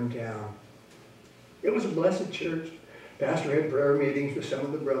southern town. It was a blessed church. Pastor had prayer meetings with some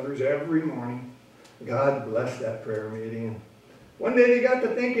of the brothers every morning. God bless that prayer meeting. One day they got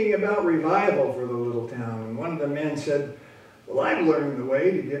to thinking about revival for the little town. And one of the men said, well, I've learned the way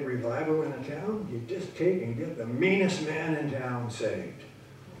to get revival in a town. You just take and get the meanest man in town saved.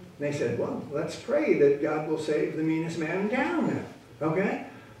 And they said, well, let's pray that God will save the meanest man in town then. Okay?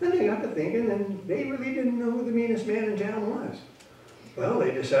 Then they got to thinking, and they really didn't know who the meanest man in town was. Well,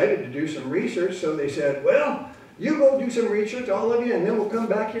 they decided to do some research, so they said, well, you go do some research, all of you, and then we'll come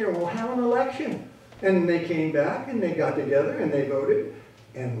back here and we'll have an election. And they came back, and they got together, and they voted.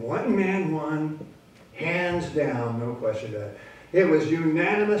 And one man won, hands down, no question about it. It was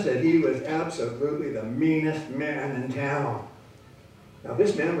unanimous that he was absolutely the meanest man in town. Now,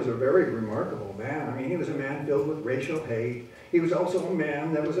 this man was a very remarkable man. I mean, he was a man filled with racial hate. He was also a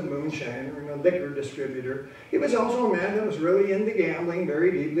man that was a moonshiner and a liquor distributor. He was also a man that was really into gambling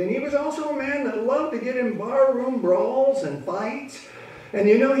very deeply. And he was also a man that loved to get in barroom brawls and fights. And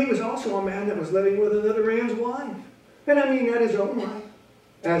you know, he was also a man that was living with another man's wife. And I mean, at his own life.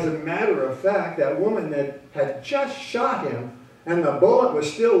 As a matter of fact, that woman that had just shot him, and the bullet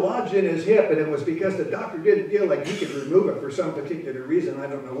was still lodged in his hip, and it was because the doctor didn't feel like he could remove it for some particular reason, I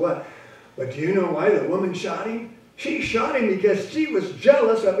don't know what. But do you know why the woman shot him? She shot him because she was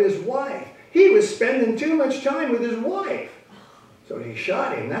jealous of his wife. He was spending too much time with his wife. So he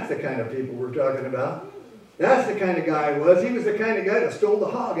shot him. That's the kind of people we're talking about. That's the kind of guy he was. He was the kind of guy that stole the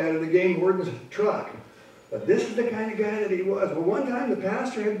hog out of the game warden's truck. But this is the kind of guy that he was. Well, one time the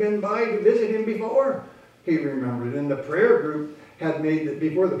pastor had been by to visit him before. He remembered. And the prayer group had made,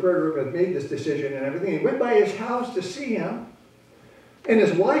 before the prayer group had made this decision and everything, he went by his house to see him. And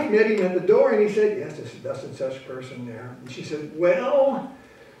his wife met him at the door, and he said, yes, this is thus and such person there. And she said, well,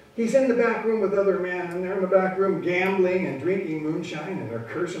 he's in the back room with other men, and they're in the back room gambling and drinking moonshine, and they're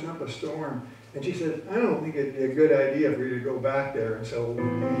cursing up a storm. And she said, I don't think it'd be a good idea for you to go back there. And so he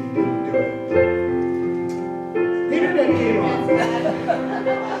didn't do it. The internet came on.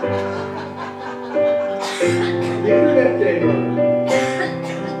 The internet came on.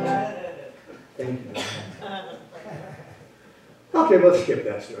 Thank you. Okay, let's skip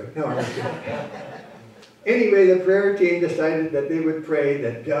that story. No, I'm just kidding. Anyway, the prayer team decided that they would pray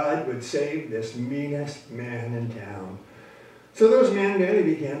that God would save this meanest man in town. So those men really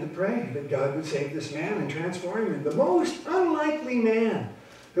began to pray that God would save this man and transform him. The most unlikely man,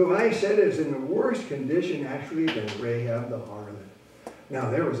 who I said is in the worst condition actually than Rahab the harlot. Now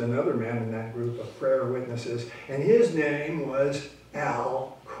there was another man in that group of prayer witnesses, and his name was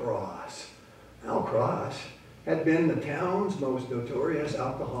Al Cross. Al Cross had been the town's most notorious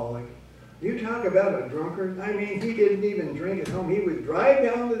alcoholic. You talk about a drunkard. I mean, he didn't even drink at home. He would drive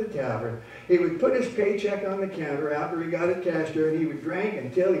down to the tavern. He would put his paycheck on the counter after he got it cashed there, and he would drink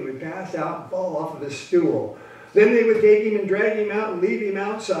until he would pass out and fall off of his stool. Then they would take him and drag him out and leave him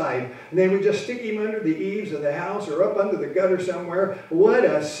outside. And they would just stick him under the eaves of the house or up under the gutter somewhere. What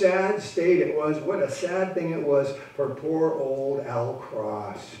a sad state it was. What a sad thing it was for poor old Al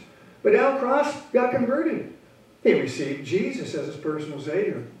Cross. But Al Cross got converted. He received Jesus as his personal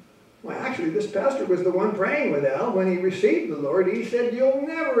Savior. Well, actually, this pastor was the one praying with Al when he received the Lord. He said, you'll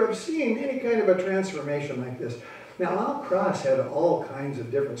never have seen any kind of a transformation like this. Now, Al Cross had all kinds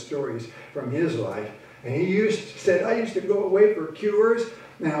of different stories from his life. And he said, I used to go away for cures.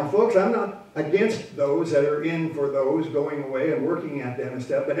 Now, folks, I'm not against those that are in for those, going away and working at them and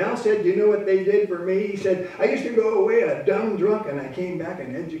stuff. But Al said, you know what they did for me? He said, I used to go away a dumb drunk, and I came back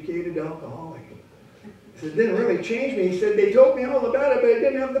an educated alcoholic. He said, it didn't really change me. He said, they told me all about it, but I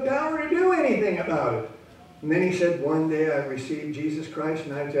didn't have the power to do anything about it. And then he said, one day I received Jesus Christ,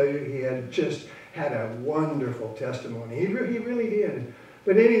 and I tell you, he had just had a wonderful testimony. He really did.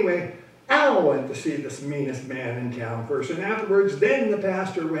 But anyway, Al went to see this meanest man in town first, and afterwards, then the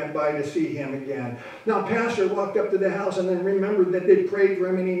pastor went by to see him again. Now, pastor walked up to the house and then remembered that they prayed for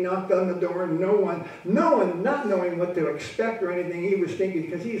him, and he knocked on the door, and no one, not knowing what to expect or anything, he was thinking,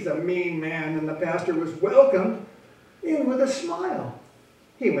 because he's a mean man, and the pastor was welcomed in with a smile.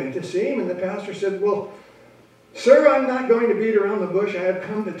 He went to see him, and the pastor said, well, sir, I'm not going to beat around the bush. I have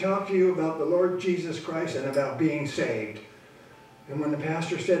come to talk to you about the Lord Jesus Christ and about being saved. And when the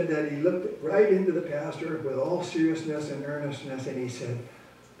pastor said that, he looked right into the pastor with all seriousness and earnestness, and he said,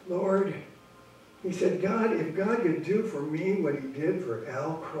 Lord, he said, God, if God could do for me what he did for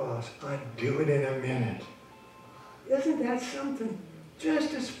Al Cross, I'd do it in a minute. Isn't that something?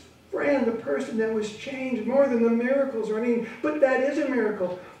 Just his friend, the person that was changed more than the miracles or anything. But that is a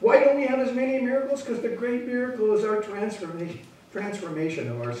miracle. Why don't we have as many miracles? Because the great miracle is our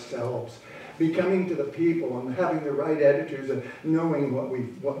transformation of ourselves. Becoming to the people and having the right attitudes and knowing what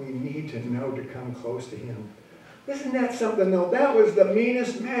we need to know to come close to him. Isn't that something though? That was the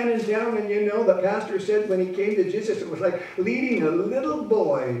meanest man in town, and you know, the pastor said when he came to Jesus, it was like leading a little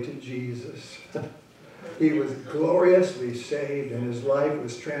boy to Jesus. He was gloriously saved, and his life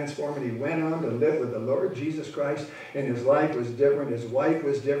was transformed, and he went on to live with the Lord Jesus Christ, and his life was different, his wife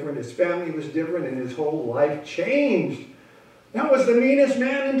was different, his family was different, and his whole life changed. That was the meanest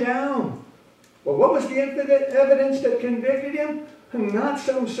man in town. Well, what was the evidence that convicted him? Not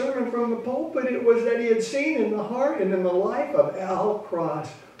some sermon from the pulpit. It was that he had seen in the heart and in the life of Al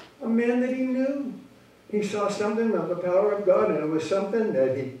Cross, a man that he knew. He saw something of the power of God, and it was something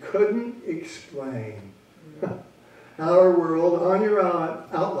that he couldn't explain. Our world, on your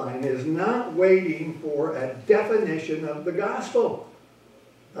outline, is not waiting for a definition of the gospel.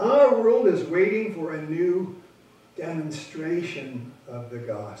 Our world is waiting for a new demonstration of the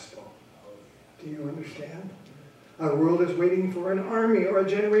gospel. Do you understand? Our world is waiting for an army or a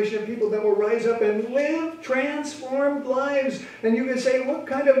generation of people that will rise up and live transformed lives. And you can say, what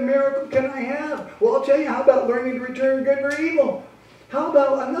kind of miracle can I have? Well, I'll tell you, how about learning to return good for evil? How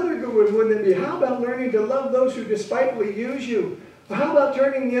about another good one, wouldn't it be? How about learning to love those who despitefully use you? How about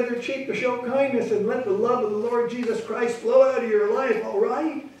turning the other cheek to show kindness and let the love of the Lord Jesus Christ flow out of your life, all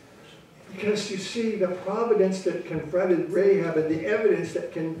right? Because you see, the providence that confronted Rahab and the evidence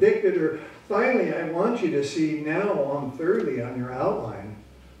that convicted her. Finally, I want you to see now, thirdly on your outline,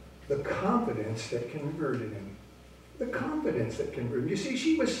 the confidence that converted him. The confidence that converted him. You see,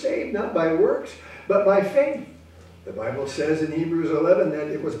 she was saved not by works, but by faith. The Bible says in Hebrews 11 that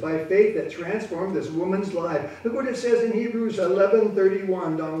it was by faith that transformed this woman's life. Look what it says in Hebrews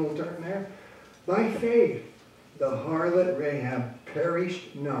 11:31. Don will turn there. By faith, the harlot Rahab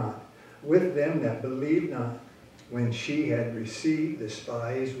perished not with them that believed not, when she had received the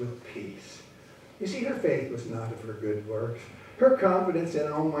spies with peace. You see, her faith was not of her good works. Her confidence in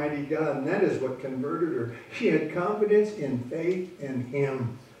Almighty God, and that is what converted her. She had confidence in faith in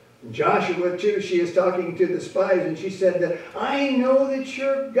him. In Joshua 2, she is talking to the spies, and she said that, I know that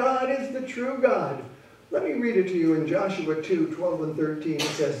your God is the true God. Let me read it to you in Joshua 2:12-13. It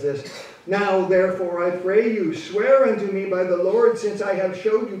says this, Now therefore I pray you, swear unto me by the Lord, since I have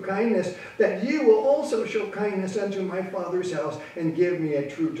showed you kindness, that you will also show kindness unto my father's house, and give me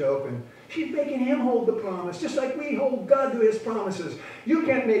a true token. She's making him hold the promise, just like we hold God to his promises. You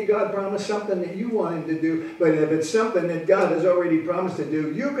can't make God promise something that you want him to do, but if it's something that God has already promised to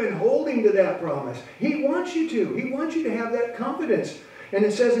do, you can hold him to that promise. He wants you to. He wants you to have that confidence. And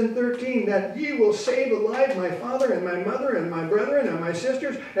it says in 13 that ye will save alive my father and my mother and my brethren and my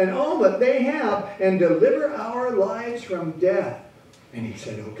sisters and all that they have and deliver our lives from death. And he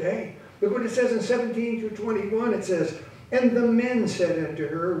said, okay. Look what it says in 17 through 21. It says, and the men said unto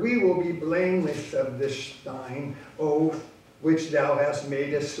her, we will be blameless of this thine oath which thou hast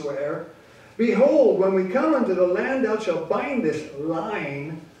made us swear. Behold, when we come unto the land, thou shalt bind this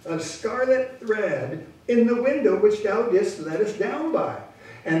line of scarlet thread in the window which thou didst let us down by.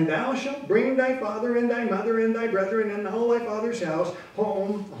 And thou shalt bring thy father and thy mother and thy brethren and all thy father's household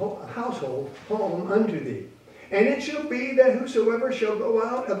home unto thee. And it shall be that whosoever shall go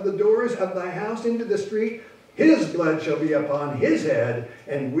out of the doors of thy house into the street, his blood shall be upon his head,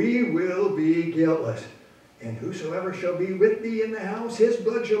 and we will be guiltless. And whosoever shall be with thee in the house, his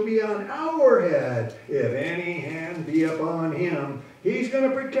blood shall be on our head. If any hand be upon him, he's going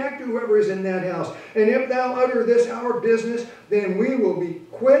to protect whoever is in that house. And if thou utter this our business, then we will be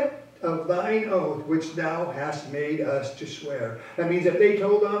quit of thine oath, which thou hast made us to swear. That means if they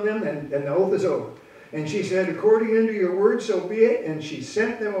told on them, then the oath is over. And she said, according unto your word, so be it. And she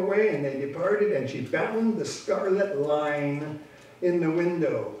sent them away, and they departed, and she bound the scarlet line in the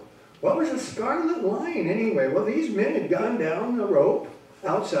window. What was a scarlet line anyway? Well, these men had gone down the rope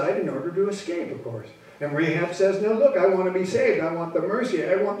outside in order to escape, of course. And Rahab says, now look, I want to be saved. I want the mercy.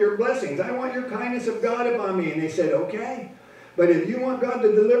 I want your blessings. I want your kindness of God upon me. And they said, okay. But if you want God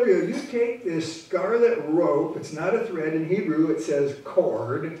to deliver you, you take this scarlet rope. It's not a thread. In Hebrew, it says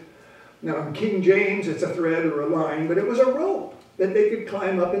cord. Now, in King James, it's a thread or a line, but it was a rope that they could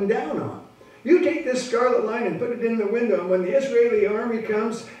climb up and down on. You take this scarlet line and put it in the window, and when the Israeli army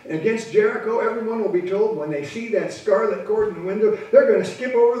comes against Jericho, everyone will be told when they see that scarlet cord in the window, they're going to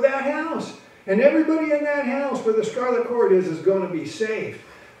skip over that house. And everybody in that house where the scarlet cord is going to be safe.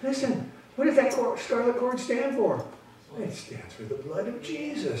 Listen, what does that scarlet cord stand for? It stands for the blood of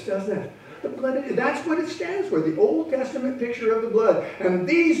Jesus, doesn't it? The blood that's what it stands for, the Old Testament picture of the blood. And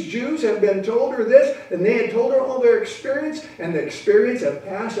these Jews have been told her this, and they had told her all their experience, and the experience of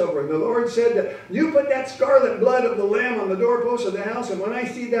Passover. The Lord said that you put that scarlet blood of the lamb on the doorpost of the house, and when I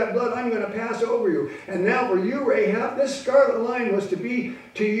see that blood, I'm going to pass over you. And now for you, Rahab, this scarlet line was to be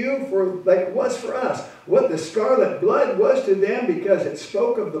to you for like it was for us. What the scarlet blood was to them, because it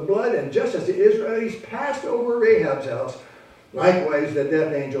spoke of the blood, and just as the Israelis passed over Rahab's house, likewise, the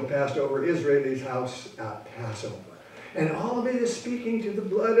death angel passed over Israel's house at Passover. And all of it is speaking to the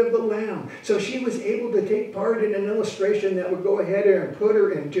blood of the Lamb. So she was able to take part in an illustration that would go ahead and put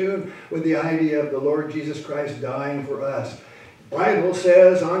her in tune with the idea of the Lord Jesus Christ dying for us. The Bible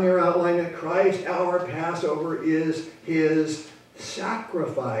says on your outline that Christ, our Passover, is his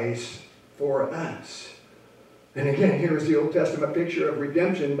sacrifice for us. And again, here's the Old Testament picture of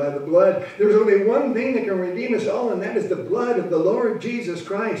redemption by the blood. There's only one thing that can redeem us all, and that is the blood of the Lord Jesus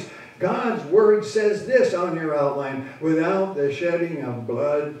Christ. God's word says this on your outline: without the shedding of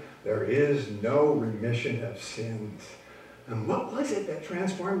blood, there is no remission of sins. And what was it that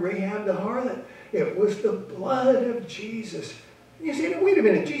transformed Rahab the harlot? It was the blood of Jesus. You say, wait a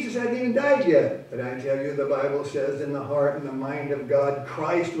minute, Jesus hadn't even died yet. But I tell you, the Bible says in the heart and the mind of God,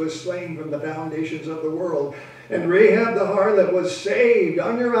 Christ was slain from the foundations of the world. And Rahab the harlot was saved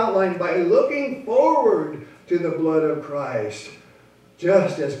on your outline by looking forward to the blood of Christ,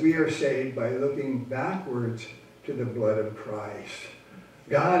 just as we are saved by looking backwards to the blood of Christ.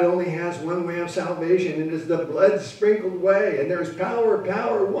 God only has one way of salvation. It is the blood sprinkled way. And there's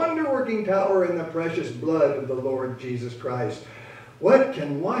power, wonder-working power in the precious blood of the Lord Jesus Christ. What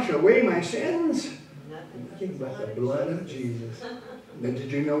can wash away my sins? Nothing but the blood of Jesus. And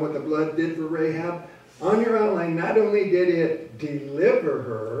did you know what the blood did for Rahab? On your outline, not only did it deliver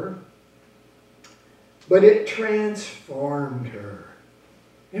her, but it transformed her.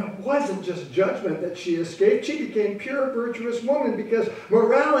 It wasn't just judgment that she escaped. She became pure, virtuous woman, because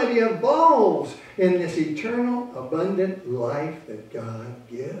morality evolves in this eternal, abundant life that God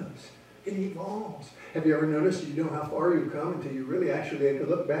gives. It evolves. Have you ever noticed you know how far you've come until you really actually have to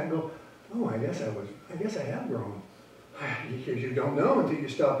look back and go, oh, I guess I have grown. Because you don't know until you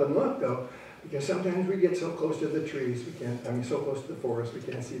stop and look, though. Because sometimes we get so close to the trees, so close to the forest, we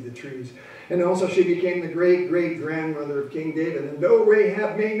can't see the trees. And also she became the great-great-grandmother of King David. And though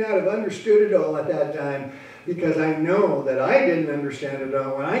Rahab may not have understood it all at that time, because I know that I didn't understand it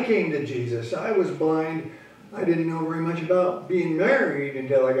all. When I came to Jesus, I was blind. I didn't know very much about being married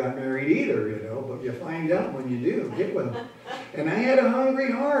until I got married either, you know. But you find out when you do. Get with them. And I had a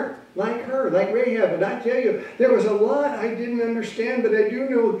hungry heart like her, like Rahab. And I tell you, there was a lot I didn't understand, but I do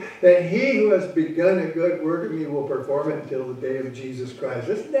know that he who has begun a good work in me will perform it until the day of Jesus Christ.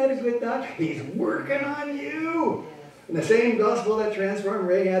 Isn't that a good thought? He's working on you. And the same gospel that transformed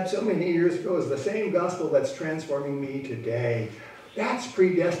Rahab so many years ago is the same gospel that's transforming me today. That's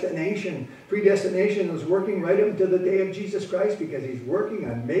predestination. Predestination is working right up until the day of Jesus Christ because he's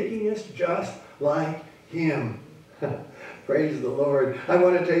working on making us just like him. Praise the Lord. I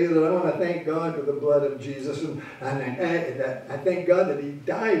want to tell you that I want to thank God for the blood of Jesus. And I thank God that he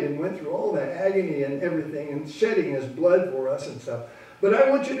died and went through all that agony and everything and shedding his blood for us and stuff. But I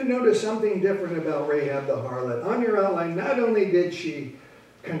want you to notice something different about Rahab the harlot. On your outline, not only did she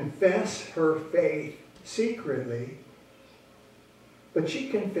confess her faith secretly, but she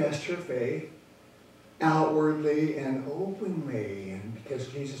confessed her faith outwardly and openly. And because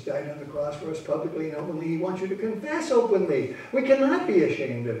Jesus died on the cross for us publicly and openly, he wants you to confess openly. We cannot be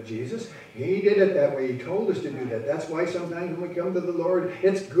ashamed of Jesus. He did it that way. He told us to do that. That's why sometimes when we come to the Lord,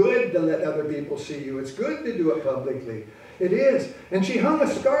 it's good to let other people see you. It's good to do it publicly. It is. And she hung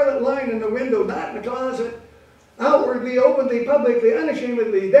a scarlet line in the window, not in the closet. Outwardly, openly, publicly,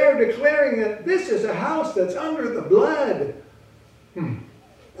 unashamedly. They're declaring that this is a house that's under the blood.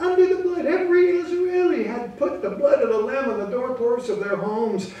 Under the blood. Every Israeli had put the blood of the Lamb on the doorposts of their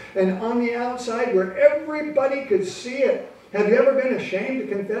homes and on the outside where everybody could see it. Have you ever been ashamed to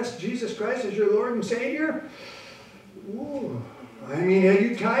confess Jesus Christ as your Lord and Savior? Ooh. I mean, have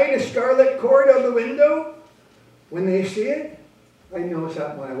you tied a scarlet cord on the window when they see it? I notice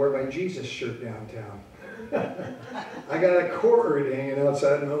that when I wear my Jesus shirt downtown. I got a cord hanging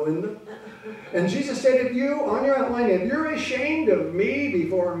outside my window. And Jesus said, if you, on your outline, if you're ashamed of me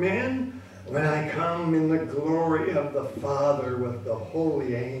before men, when I come in the glory of the Father with the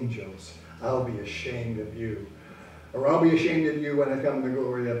holy angels, I'll be ashamed of you. Or I'll be ashamed of you when I come in the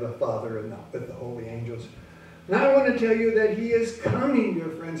glory of the Father and with the holy angels. And I want to tell you that he is coming, dear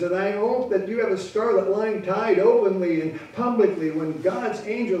friends, and I hope that you have a scarlet line tied openly and publicly when God's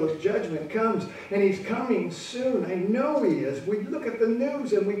angel of judgment comes, and he's coming soon. I know he is. We look at the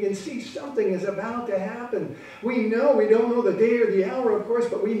news and we can see something is about to happen. We know, we don't know the day or the hour, of course,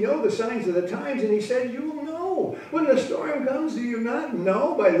 but we know the signs of the times, and he said, you will know. When the storm comes, do you not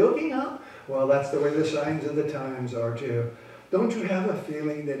know by looking up? Well, that's the way the signs of the times are too. Don't you have a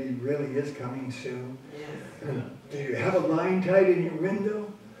feeling that he really is coming soon? Yes. Do you have a line tied in your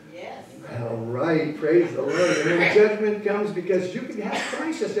window? Yes. All right, praise the Lord. And when judgment comes, because you can have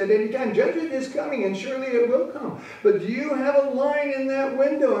crisis at any time. Judgment is coming, and surely it will come. But do you have a line in that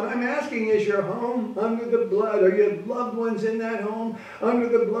window? And I'm asking, is your home under the blood? Are your loved ones in that home under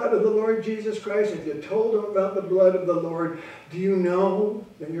the blood of the Lord Jesus Christ? If you told them about the blood of the Lord, do you know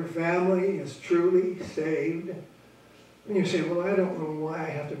that your family is truly saved? And you say, well, I don't know why I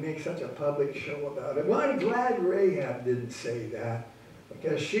have to make such a public show about it. Well, I'm glad Rahab didn't say that,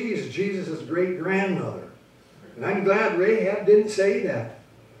 because she's Jesus' great-grandmother. And I'm glad Rahab didn't say that.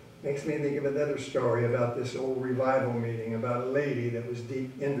 Makes me think of another story about this old revival meeting, about a lady that was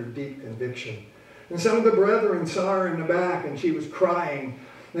under deep conviction. And some of the brethren saw her in the back, and she was crying.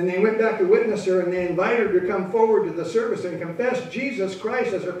 And they went back to witness her, and they invited her to come forward to the service and confess Jesus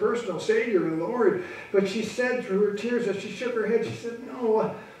Christ as her personal Savior and Lord. But she said through her tears, as she shook her head, she said,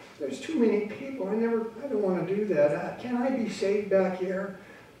 no, there's too many people. I don't want to do that. Can I be saved back here?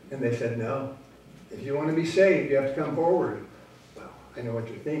 And they said, no. If you want to be saved, you have to come forward. Well, I know what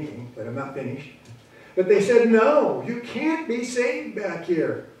you're thinking, but I'm not finished. But they said, no, you can't be saved back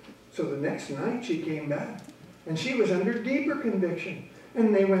here. So the next night she came back, and she was under deeper conviction.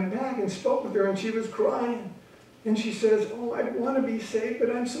 And they went back and spoke with her, and she was crying. And she says, oh, I want to be saved,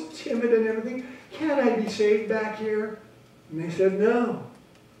 but I'm so timid and everything. Can't I be saved back here? And they said, no.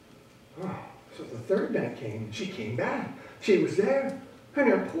 Oh, so the third night came, and she came back. She was there, and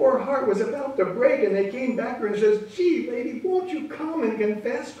her poor heart was about to break, and they came back to her and says, gee, lady, won't you come and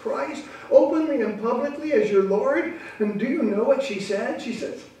confess Christ openly and publicly as your Lord? And do you know what she said? She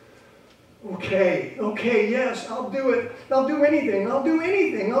says, okay, yes, I'll do it. I'll do anything. I'll do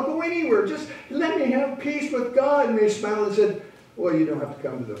anything. I'll go anywhere. Just let me have peace with God. And they smiled and said, well, you don't have to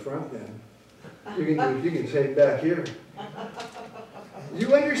come to the front then. You can say it back here.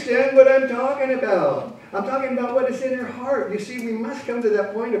 You understand what I'm talking about. I'm talking about what is in her heart. You see, we must come to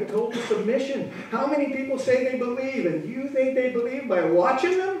that point of total submission. How many people say they believe, and you think they believe by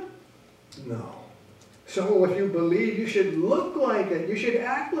watching them? No. So if you believe, you should look like it. You should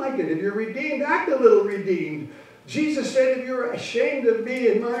act like it. If you're redeemed, act a little redeemed. Jesus said, if you're ashamed of me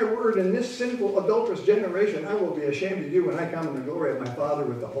and my word in this sinful, adulterous generation, I will be ashamed of you when I come in the glory of my Father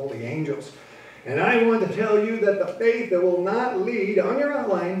with the holy angels. And I want to tell you that the faith that will not lead, on your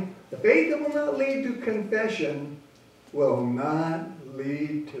outline, the faith that will not lead to confession will not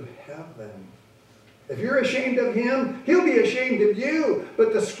lead to heaven. If you're ashamed of him, he'll be ashamed of you.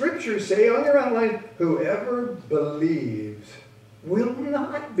 But the scriptures say on your outline, whoever believes will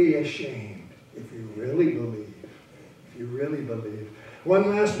not be ashamed if you really believe. If you really believe.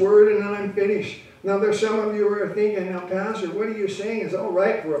 One last word and then I'm finished. Now there's some of you who are thinking, now Pastor, what are you saying is all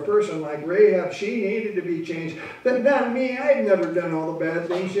right for a person like Rahab. She needed to be changed. But not me. I've never done all the bad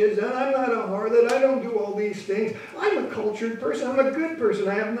things she's done. I'm not a harlot. I don't do all these things. I'm a cultured person. I'm a good person.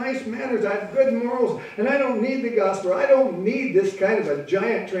 I have nice manners. I have good morals. And I don't need the gospel. I don't need this kind of a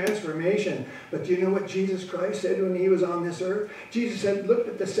giant transformation. But do you know what Jesus Christ said when he was on this earth? Jesus said, looked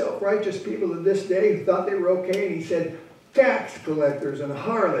at the self-righteous people of this day who thought they were okay. And he said, tax collectors and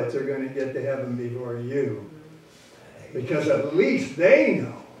harlots are going to get to heaven before you. Because at least they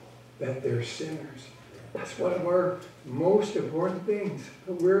know that they're sinners. That's one of our most important things.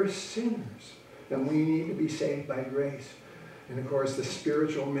 We're sinners. And we need to be saved by grace. And of course, the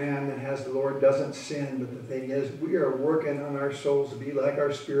spiritual man that has the Lord doesn't sin. But the thing is, we are working on our souls to be like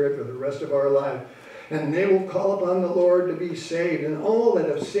our spirit for the rest of our life. And they will call upon the Lord to be saved. And all that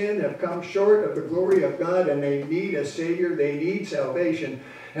have sinned have come short of the glory of God, and they need a Savior. They need salvation.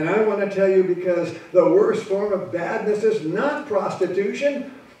 And I want to tell you, because the worst form of badness is not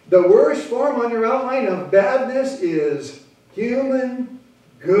prostitution. The worst form on your outline of badness is human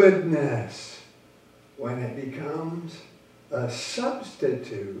goodness, when it becomes a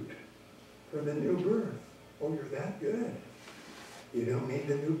substitute for the new birth. Oh, you're that good. You don't need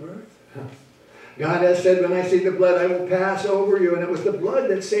the new birth? God has said, when I see the blood, I will pass over you. And it was the blood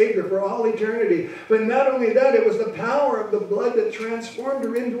that saved her for all eternity. But not only that, it was the power of the blood that transformed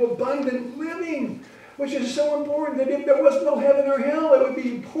her into abundant living, which is so important that if there was no heaven or hell, it would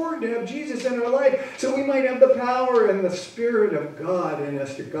be important to have Jesus in our life so we might have the power and the Spirit of God in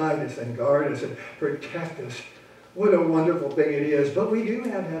us to guide us and guard us and protect us. What a wonderful thing it is. But we do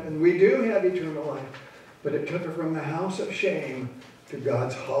have heaven. We do have eternal life. But it took her from the house of shame to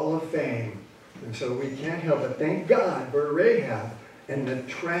God's hall of fame. And so we can't help but thank God for Rahab and the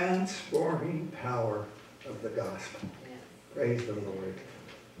transforming power of the gospel. Praise the Lord.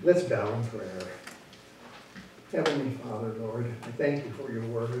 Let's bow in prayer. Heavenly Father, Lord, I thank you for your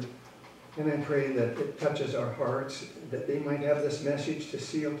word. And I pray that it touches our hearts, that they might have this message to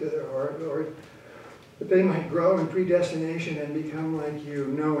seal to their heart, Lord. That they might grow in predestination and become like you,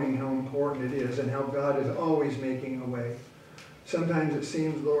 knowing how important it is and how God is always making a way. Sometimes it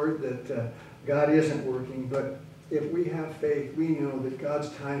seems, Lord, that God isn't working, but if we have faith, we know that God's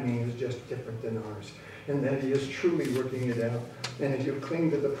timing is just different than ours, and that he is truly working it out. And if you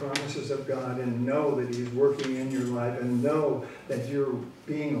cling to the promises of God and know that he's working in your life and know that you're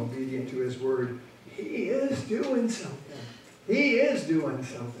being obedient to his word, he is doing something. He is doing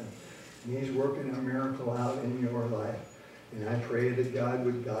something. And he's working a miracle out in your life. And I pray that God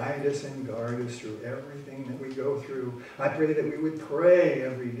would guide us and guard us through everything that we go through. I pray that we would pray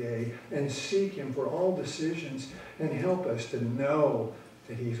every day and seek him for all decisions and help us to know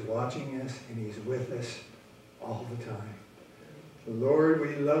that he's watching us and he's with us all the time. Lord,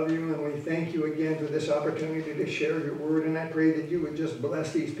 we love you and we thank you again for this opportunity to share your word. And I pray that you would just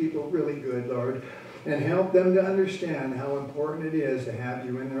bless these people really good, Lord, and help them to understand how important it is to have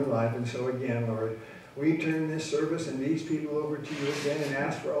you in their life. And so again, Lord, we turn this service and these people over to you again and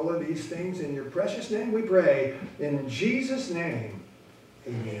ask for all of these things. In your precious name we pray. In Jesus' name,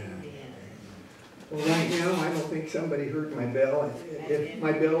 amen. Well, right now, I don't think somebody heard my bell. If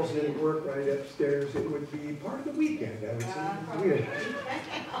my bells didn't work right upstairs, it would be part of the weekend, I would say. Weird.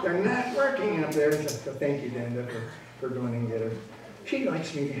 They're not working up there. So thank you, Danda, for going and get her. She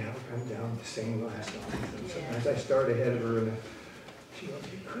likes me to have her come down to sing last night. And sometimes I start ahead of her and she goes,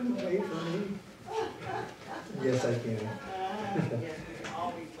 you couldn't wait for me? Yes, I can.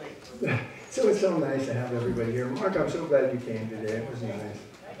 So it's so nice to have everybody here. Mark, I'm so glad you came today. It was nice.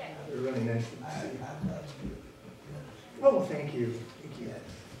 It was really nice to see you. Oh, well, thank you. Thank you.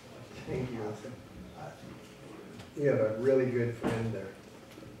 Thank you, Elsa. You have a really good friend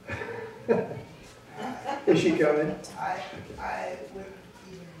there. Is she coming? I wouldn't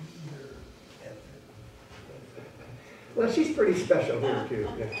even be here. Well, she's pretty special here, too.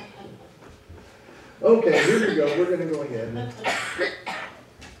 Yeah. Okay, here we go. We're going to go ahead.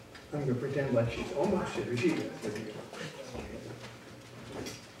 I'm going to pretend like she's almost here. She is. Here we go.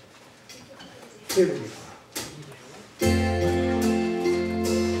 Here we go.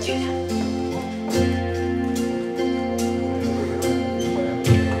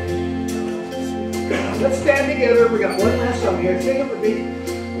 Let's stand together. We got one last song here. Sing it with me.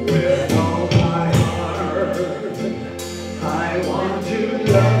 With all my I want to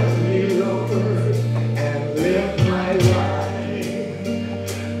love you, Lord, and live my life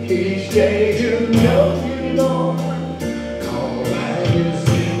each day to know you, Lord. All that is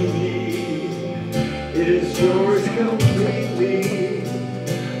in me is yours completely.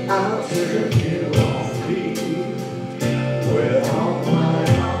 I'll serve you only with all my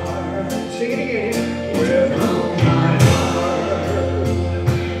heart. Sing it again. With all my heart,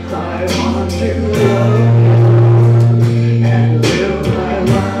 I want to love and live my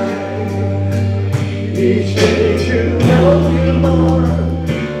life each day to know you more.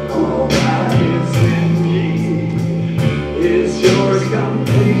 All that is in me is yours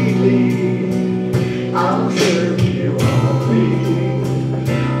completely. I'll serve you only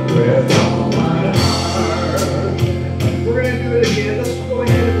with all my heart. We're going to do it again. Let's go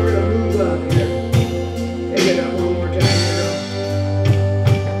ahead and we're going to move up here. Take it up one more time.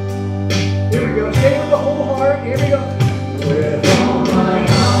 Here we go. Stay with the whole heart. Here we go. With all my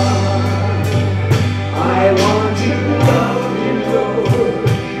heart, I want to love you, Lord,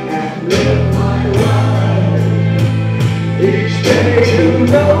 and live my life each day to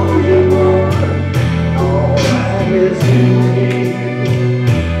know you more. All that is in me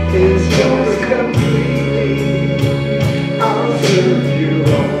is yours completely. I'll serve you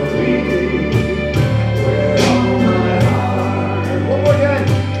only with all my heart. One more time.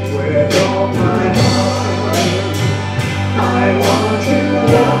 With all my heart, I want to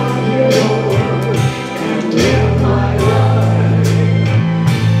love you, Lord, and live my life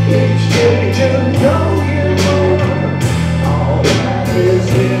each day to know you more. All that is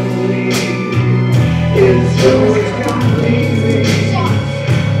in me is yours completely.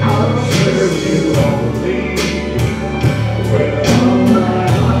 I'll serve you only with all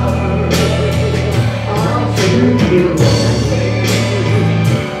my heart. I'll serve you only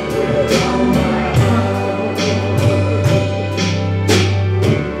with all my heart.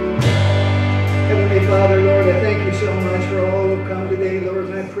 Heavenly Father, Lord, I thank you so much for all who have come today, Lord,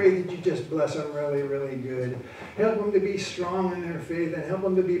 and I pray that you just bless them really, really good. Help them to be strong in their faith and help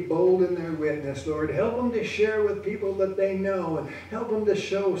them to be bold in their witness, Lord. Help them to share with people that they know and help them to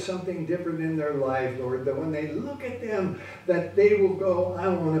show something different in their life, Lord, that when they look at them, that they will go, I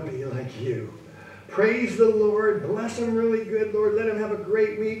want to be like you. Praise the Lord. Bless them really good, Lord. Let them have a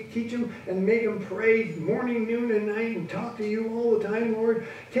great week. Teach them and make them pray morning, noon, and night and talk to you all the time, Lord.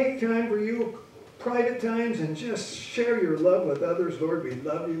 Take time for you, private times, and just share your love with others, Lord. We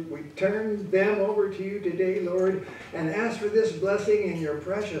love you. We turn them over to you today, Lord, and ask for this blessing in your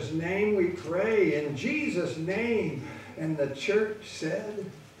precious name. We pray in Jesus' name. And the church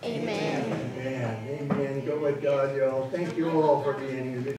said, Amen. Amen. Amen. Go with God, y'all. Thank you all for being here today.